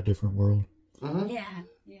 A Different World? Mm-hmm. Yeah.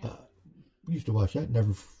 We used to watch that.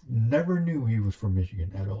 Never knew he was from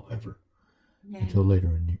Michigan at all, ever. Yeah. Until later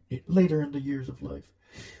in the years of life.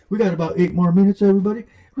 We got about 8 more minutes, everybody.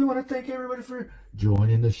 We want to thank everybody for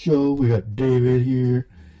joining the show. We got David here.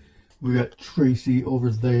 We got Tracy over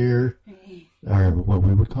there. Or what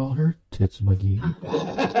we would call her, Tits McGee.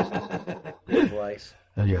 Lice.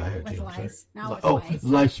 Yeah, I had With to. lice. Sorry. Now it's lice.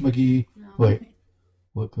 Lice McGee. No. Wait,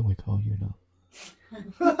 what can we call you now?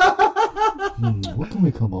 What can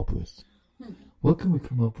we come up with? What can we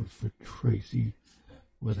come up with for Tracy?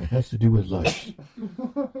 What it has to do with lice?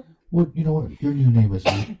 Well, you know what? Your new name is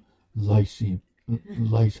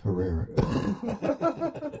Lice Herrera.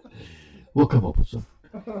 We'll come up with some.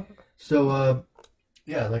 So,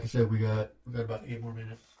 yeah, like I said, we got about 8 more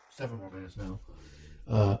minutes, 7 more minutes now.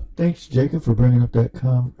 Thanks, Jacob, for bringing up that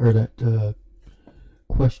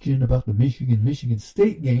question about the Michigan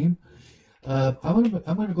State game. I'm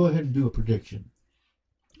gonna go ahead and do a prediction.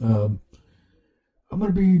 I'm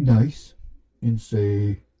gonna be nice and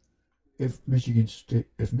say if Michigan State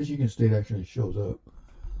actually shows up,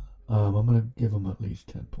 I'm gonna give them at least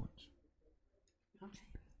 10 points. Okay.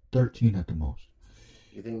 13 at the most.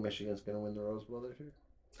 You think Michigan's going to win the Rose Bowl this year?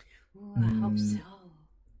 Ooh, I hope so.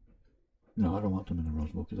 No, I don't want them in the Rose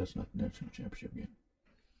Bowl because that's not the national championship game.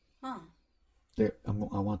 Huh. I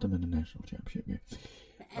want them in the national championship game.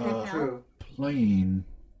 The NFL? True. Playing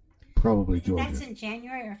probably Georgia. That's in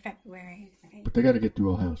January or February, right? But they got to get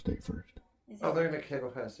through Ohio State first. Oh, they're going to kick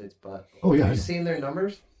Ohio State's butt. Oh, yeah. Have you seen their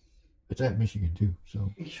numbers? It's at Michigan, too.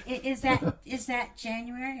 So Is that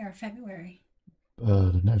January or February?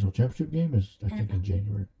 the national championship game is, I think, in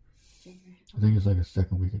January. I think it's like a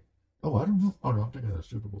second week. Oh, I don't know. Oh, no, I'm thinking of the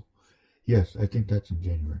Super Bowl. Yes, I think that's in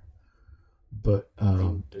January. But I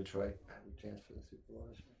think Detroit had a chance for the Super Bowl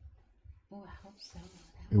this year. Oh, I hope so.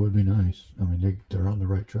 it would be nice. I mean, they're on the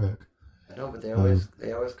right track. I know, but they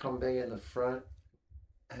always come big in the front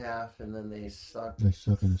half, and then they suck. They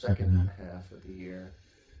suck in the second half of the year.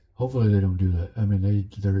 Hopefully, they don't do that. I mean,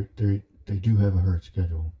 they do have a hard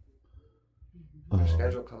schedule. Their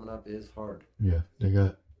schedule coming up is hard. Yeah, they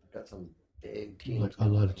got some big teams. Like a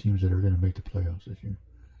lot of teams that are going to make the playoffs this year.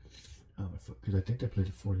 Because I think they played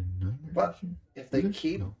the 49ers. But if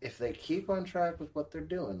they keep on track with what they're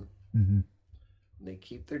doing, they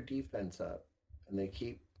keep their defense up, and they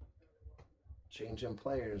keep changing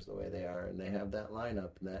players the way they are, and they have that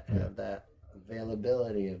lineup and that have that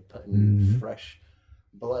availability of putting fresh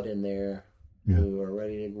blood in there who are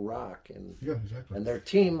ready to rock, and exactly. And their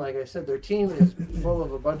team, like I said, their team is full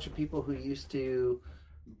of a bunch of people who used to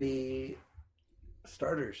be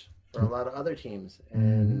starters for a lot of other teams,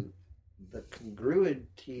 and the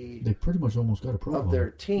congruity they pretty much almost got a Pro Bowl of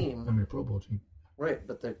their team. I mean, a Pro Bowl team, right?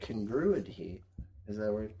 But the congruity, is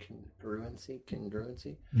that word?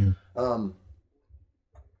 Congruency. Yeah.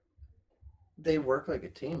 They work like a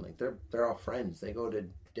team. Like they're all friends. They go to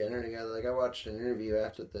dinner together. Like I watched an interview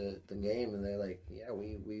after the game, and they're like, yeah,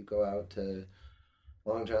 we go out to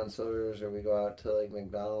Long John Silver's, or we go out to like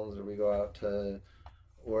McDonald's, or we go out to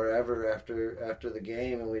wherever after the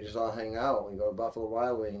game, and we just all hang out. We go to Buffalo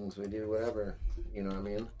Wild Wings. We do whatever. You know what I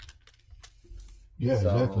mean? Yeah,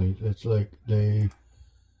 exactly. It's like they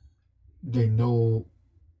know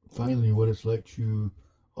finally what it's like to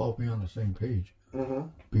all be on the same page.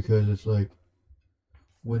 Because it's like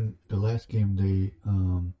when the last game they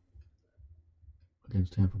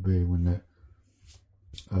against Tampa Bay, when that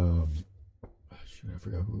I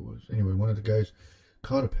forgot who it was. Anyway, one of the guys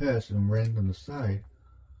caught a pass and ran on the side,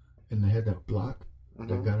 and they had that block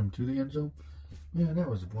that got him to the end zone. Man, that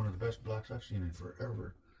was one of the best blocks I've seen in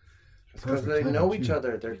forever. Because they know each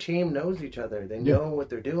other. Their team knows each other. They know what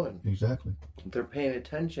they're doing. Exactly. They're paying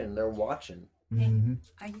attention. They're watching. Hey,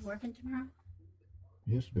 are you working tomorrow?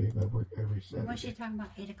 Yes, babe. I work every Saturday. What's she talking about?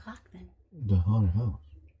 8 o'clock then? The haunted house.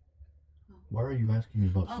 Oh. Why are you asking me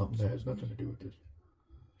about something that has nothing to do with this?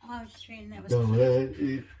 Oh, I was just reading that was... No,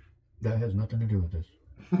 that has nothing to do with this.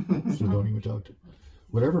 So don't even talk to...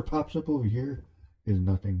 Whatever pops up over here is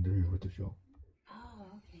nothing to do with the show.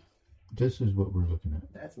 Oh, okay. This is what we're looking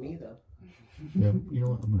at. That's me, though. Yeah, you know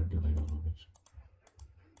what? I'm going to delete all of this.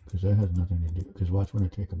 Because that has nothing to do... Because watch when I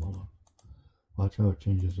take them all off. Watch how it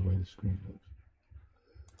changes the way the screen looks.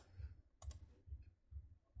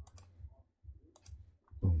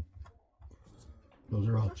 Boom. Those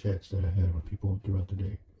are all chats that I had with people throughout the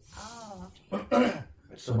day. Oh, okay.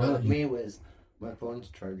 So one of me was, my phone's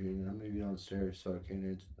charging and I'm going to be downstairs so I can't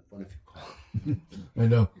answer the phone if you call. I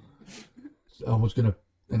know. I was going to,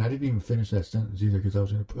 and I didn't even finish that sentence either because I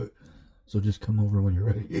was going to put, so just come over when you're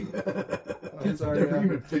ready. I was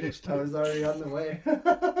already on the way.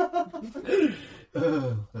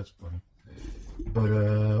 That's funny.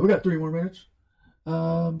 But we got 3 more minutes.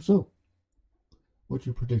 So, what's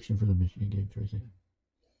your prediction for the Michigan game, Tracy?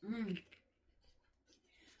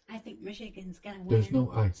 I think Michigan's going to win. There's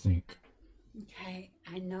no I think. Okay,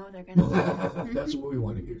 I know they're going to win. That's what we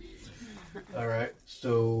want to hear. All right,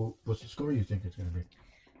 so what's the score you think it's going to be?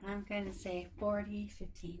 I'm going to say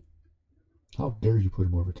 40-15. How dare you put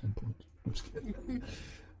them over 10 points? I'm just kidding.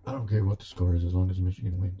 I don't care what the score is as long as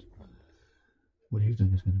Michigan wins. What do you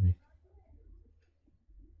think it's going to be?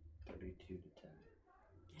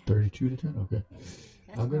 32 to 10? Okay.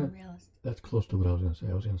 That's more realistic. That's close to what I was going to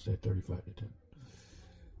say. I was going to say 35 to 10.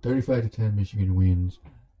 35 to 10, Michigan wins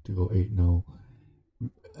to go 8-0.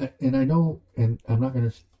 And I know, and I'm not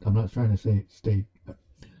trying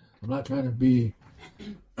to be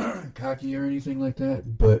cocky or anything like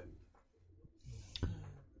that, but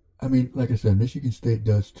I mean, like I said, Michigan State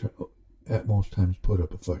does at most times put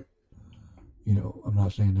up a fight. You know, I'm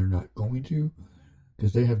not saying they're not going to,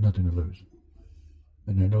 because they have nothing to lose.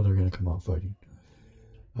 And I know they're going to come out fighting.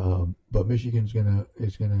 But Michigan's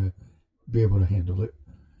is gonna be able to handle it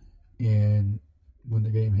and win the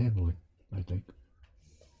game handily, I think.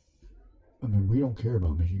 I mean, we don't care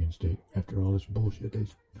about Michigan State after all this bullshit they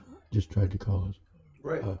just tried to call us.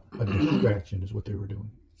 Right. A distraction is what they were doing.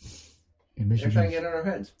 And Michigan, they're trying to get in our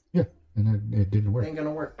heads. Yeah, and it didn't work. It ain't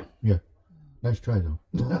gonna work. Yeah. Nice try, though.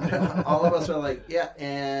 All of us are like, yeah,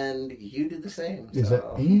 and you did the same.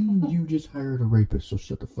 And you just hired a rapist, so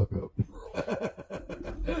shut the fuck up.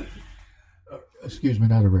 Excuse me,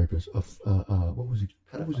 not a rapist. What was he?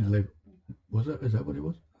 What was he labeled? Is that what it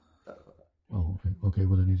was? Oh, okay. Okay,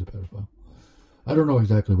 well then he's a pedophile. I don't know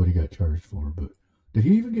exactly what he got charged for, but did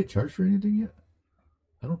he even get charged for anything yet?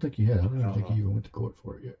 I don't think he had. I don't even think he even went to court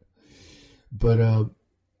for it yet. But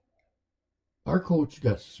our coach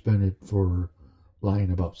got suspended for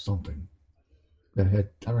lying about something that had,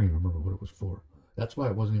 I don't even remember what it was for. That's why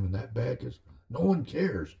it wasn't even that bad, because no one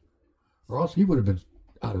cares. Or else he would have been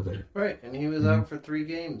out of there. Right, and he was out for 3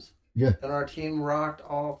 games. Yeah. And our team rocked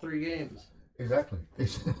all 3 games. Exactly. They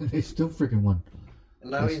still freaking won.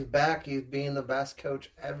 And now he's back. He's being the best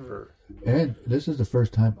coach ever. And this is the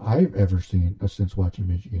first time I've ever seen, since watching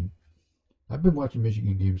Michigan. I've been watching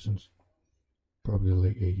Michigan games since probably the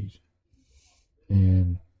late 80s.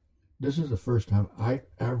 And this is the first time I've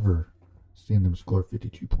ever seen them score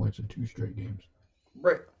 52 points in 2 straight games.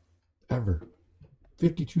 Right. Ever.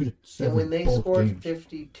 52 to 7. And when they scored games.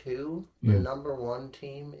 52, the number 1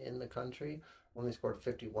 team in the country only scored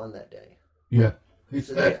 51 that day. Yeah.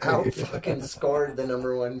 So they out fucking scored the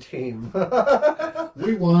number 1 team.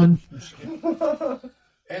 We won.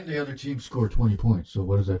 And the other team scored 20 points. So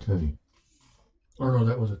what does that tell you? Or no,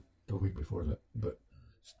 that was the week before that. But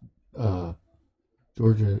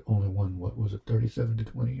Georgia only won, what was it,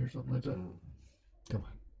 37-20 or something like that? Come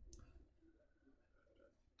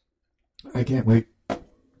on. I can't wait. I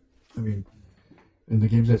mean, and the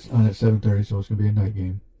game's on at 7:30, so it's going to be a night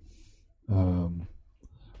game.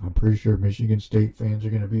 I'm pretty sure Michigan State fans are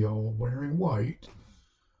going to be all wearing white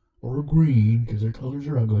or green because their colors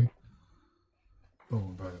are ugly.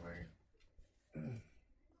 Oh, by the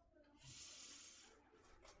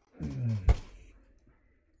way.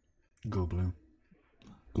 Go blue.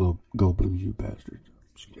 Go blue, you bastards.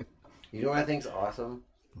 You know what I think's awesome?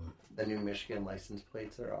 What? The new Michigan license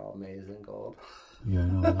plates are all maize and gold. Yeah, I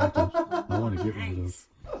know. I like those. I want to get one of those.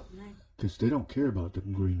 Because they don't care about the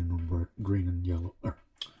green and yellow.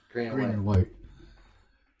 Green and white.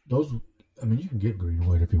 Those, I mean, you can get green and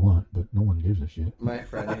white if you want, but no one gives a shit. My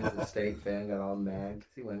friend who's a State fan got all mad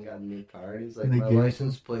because he went and got a new car. And he's like, my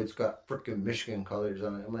license plate's got frickin' Michigan colors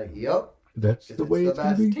on it. I'm like, yep. That's the way it's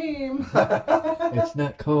going to be. Team. It's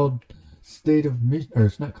not called State of Michigan, or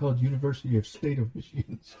it's not called University of State of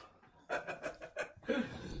Michigan.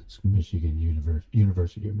 It's Michigan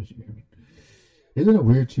University of Michigan. Isn't it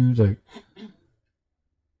weird too? Like,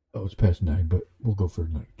 oh, it's past 9, but we'll go for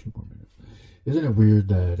like 2 more minutes. Isn't it weird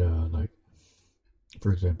that, like,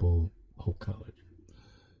 for example, Hope College,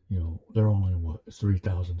 you know, they're only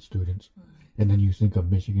 3,000 students, and then you think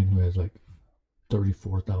of Michigan, who has like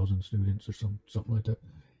 34,000 students or something like that.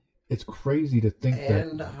 It's crazy to think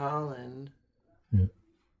and Holland. Yeah.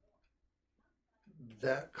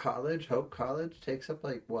 That college, Hope College, takes up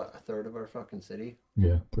like what, 1/3 of our fucking city?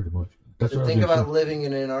 Yeah, pretty much. That's so think about living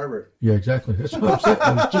in Ann Arbor. Yeah, exactly. That's what I'm saying.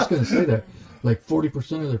 I was just going to say that. Like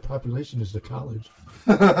 40% of their population is the college.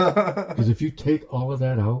 Because if you take all of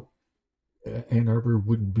that out, Ann Arbor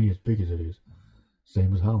wouldn't be as big as it is.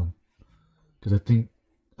 Same as Holland. Because I think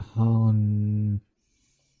Holland,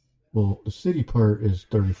 well, the city part is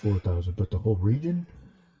 34,000, but the whole region,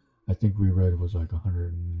 I think we read was like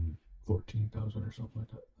 114,000 or something like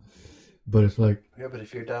that. But it's like, yeah, but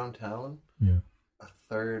if you're downtown, yeah,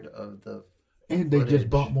 1/3 of the and they just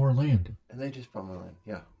bought more land. And they just bought more land,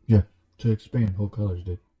 yeah. Yeah, to expand. Whole college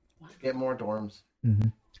did. To get more dorms. Mm-hmm.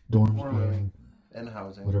 Dorms more room and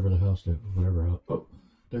housing. Whatever the house did, whatever else. Oh,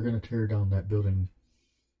 they're going to tear down that building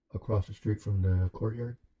across the street from the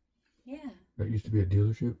courtyard. Yeah. That used to be a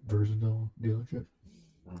dealership, Versendale dealership.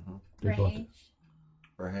 Mm-hmm. They bought it.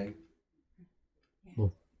 Verhaeg.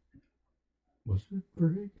 Well, was it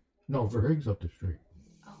Verhaeg? No, Verhaeg's up the street.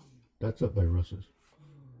 Oh. That's up by Russ's.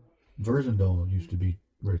 Versendale used to be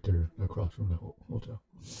right there across from the hotel.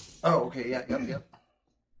 Oh, okay, yeah, yep.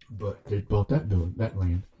 But they bought that building, that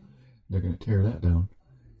land. They're going to tear that down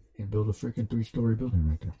and build a freaking 3-story building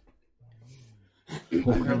right there.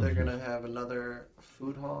 I heard they're going to have another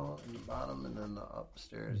food hall in the bottom, and then the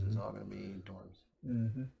upstairs is all going to be dorms.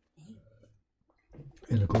 Mm-hmm.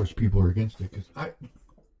 And of course, people are against it because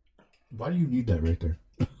why do you need that right there?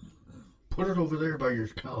 Put it over there by your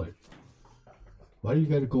college. Why do you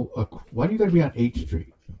got to go? Why do you got to be on 8th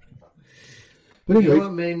Street? But anyway, you know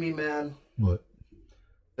what made me mad? What?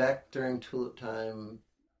 Back during Tulip Time,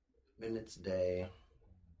 in its day,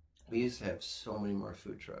 we used to have so many more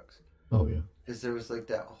food trucks. Oh yeah. Because there was like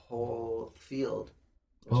that whole field,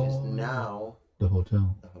 which is now the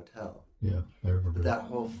hotel. The hotel. Yeah, I remember that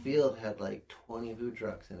whole field had like 20 food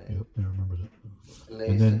trucks in it. Yep, I remember that. And they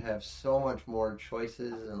used to have so much more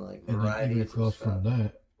choices and like varieties. And across from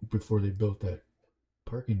that, before they built that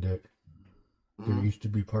parking deck, there used to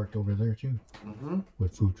be parked over there too,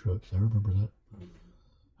 with food trucks. I remember that.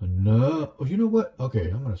 No, you know what? Okay,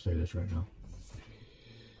 I'm going to say this right now.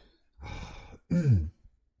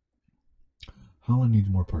 Holland needs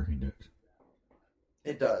more parking decks.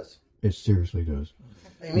 It does. It seriously does.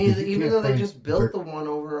 I mean, even though they just built the one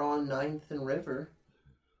over on 9th and River,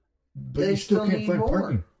 but you still can't find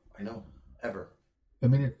parking. I know, ever. I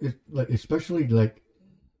mean, it like especially like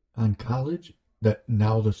on College, that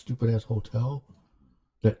now the stupid ass hotel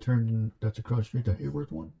that's across the street, the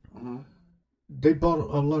Hayworth one. Mm-hmm. They bought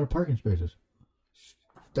a lot of parking spaces.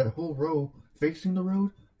 That whole row facing the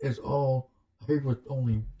road is all paved with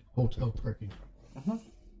only hotel parking. Uh-huh.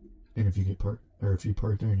 And if you get parked, or if you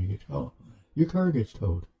park there and you get towed, your car gets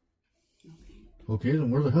towed. Okay, then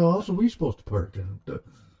where the hell else are we supposed to park? And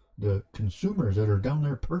the consumers that are down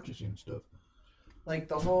there purchasing stuff. Like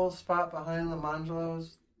the whole spot behind the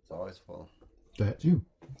Mangelos, it's always full. That's you.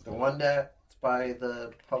 The one that's by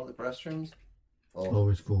the public restrooms, full.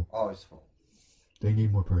 Always full. Always full. They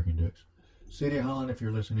need more parking decks. City of Holland, if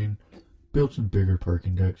you're listening, build some bigger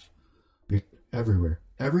parking decks. Be everywhere.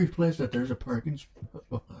 Every place that there's a parking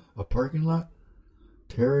lot,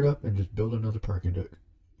 tear it up and just build another parking deck.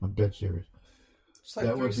 I'm dead serious. It's like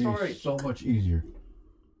that would be so much easier.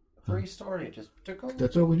 3-story, just took over.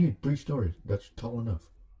 That's all we need. 3 stories. That's tall enough.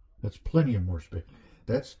 That's plenty of more space.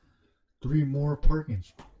 That's 3 more parking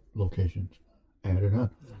locations added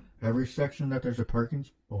on. Every section that there's a parking,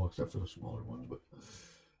 well, except for the smaller ones, but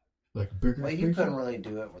like bigger. Well, you couldn't really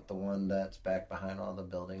do it with the one that's back behind all the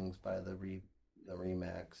buildings by the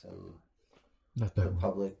Remax and not that the one.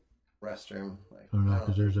 Public restroom. Like, I don't know,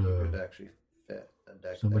 because there's could actually fit a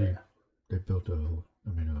deck somebody there. They built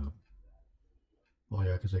well,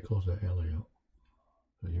 yeah, because they closed that alley out,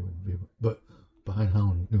 so you wouldn't be able. But behind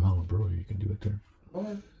New Holland Brewery, you can do it there.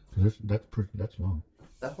 Okay. Because that's long.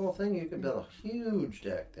 That whole thing, you could build a huge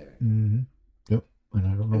deck there. Mm-hmm. Yep. And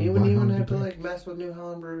I don't know. And you wouldn't even have to mess with New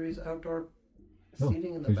Holland Brewery's outdoor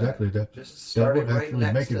seating in the exactly back. That just start that would it right actually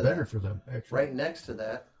next make to it better that. for them. Actually, right next to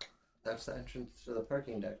that, that's the entrance to the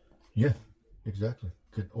parking deck. Yeah, exactly.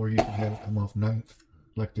 Or you can have it come off 9th,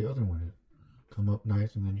 like the other one is. Come up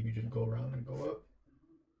 9th, and then you can just go around and go up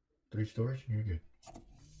 3 stories, and you're good.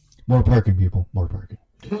 More parking, people. More parking.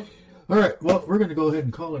 All right. Well, we're going to go ahead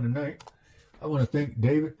and call it a night. I want to thank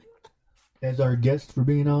David as our guest for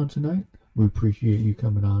being on tonight. We appreciate you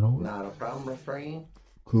coming on over. Not a problem, refrain.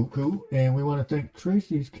 Cool. And we want to thank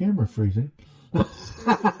Tracy's camera freezing. Look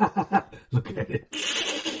at it.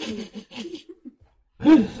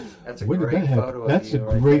 That's a great photo. That's a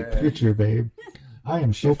right great there. picture, babe. I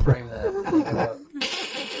am so proud.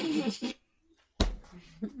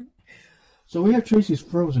 So we have Tracy's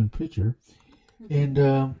frozen picture, and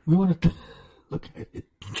we want to look at it.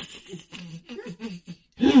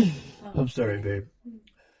 I'm sorry, babe.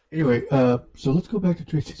 Anyway, so let's go back to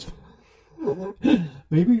Tracy's.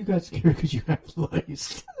 Maybe you got scared because you have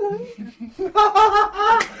lice.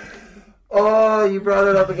 Oh, you brought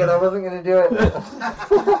it up again. I wasn't going to do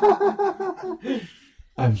it.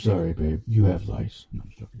 I'm sorry, babe. You have lice. No, I'm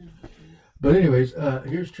joking. But anyways,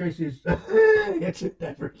 here's Tracy's. It's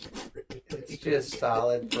never. It's just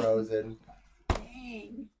solid frozen.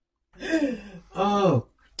 Dang. Oh,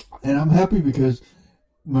 and I'm happy because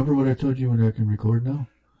remember what I told you when I can record now?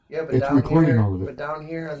 Yeah, but it's down recording here, all of it. But down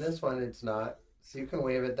here on this one, it's not. So you can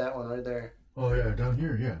wave at that one right there. Oh yeah, down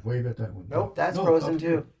here, yeah. Wave at that one. Nope, that's frozen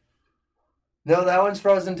too. No, that one's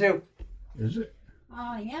frozen too. Is it?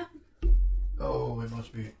 Oh, yeah. Oh, it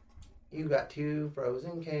must be. You got 2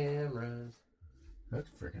 frozen cameras. That's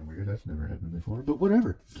freaking weird. That's never happened before. But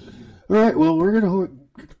whatever. All right. Well, we're gonna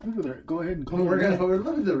go ahead and call it. We're gonna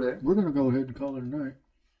go ahead and call it a night.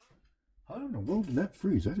 I don't know. When did that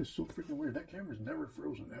freeze? That is so freaking weird. That camera's never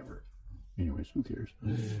frozen ever. Anyways, who cares?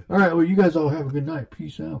 All right. Well, you guys all have a good night.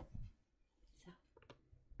 Peace out.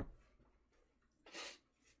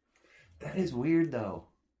 That is weird, though.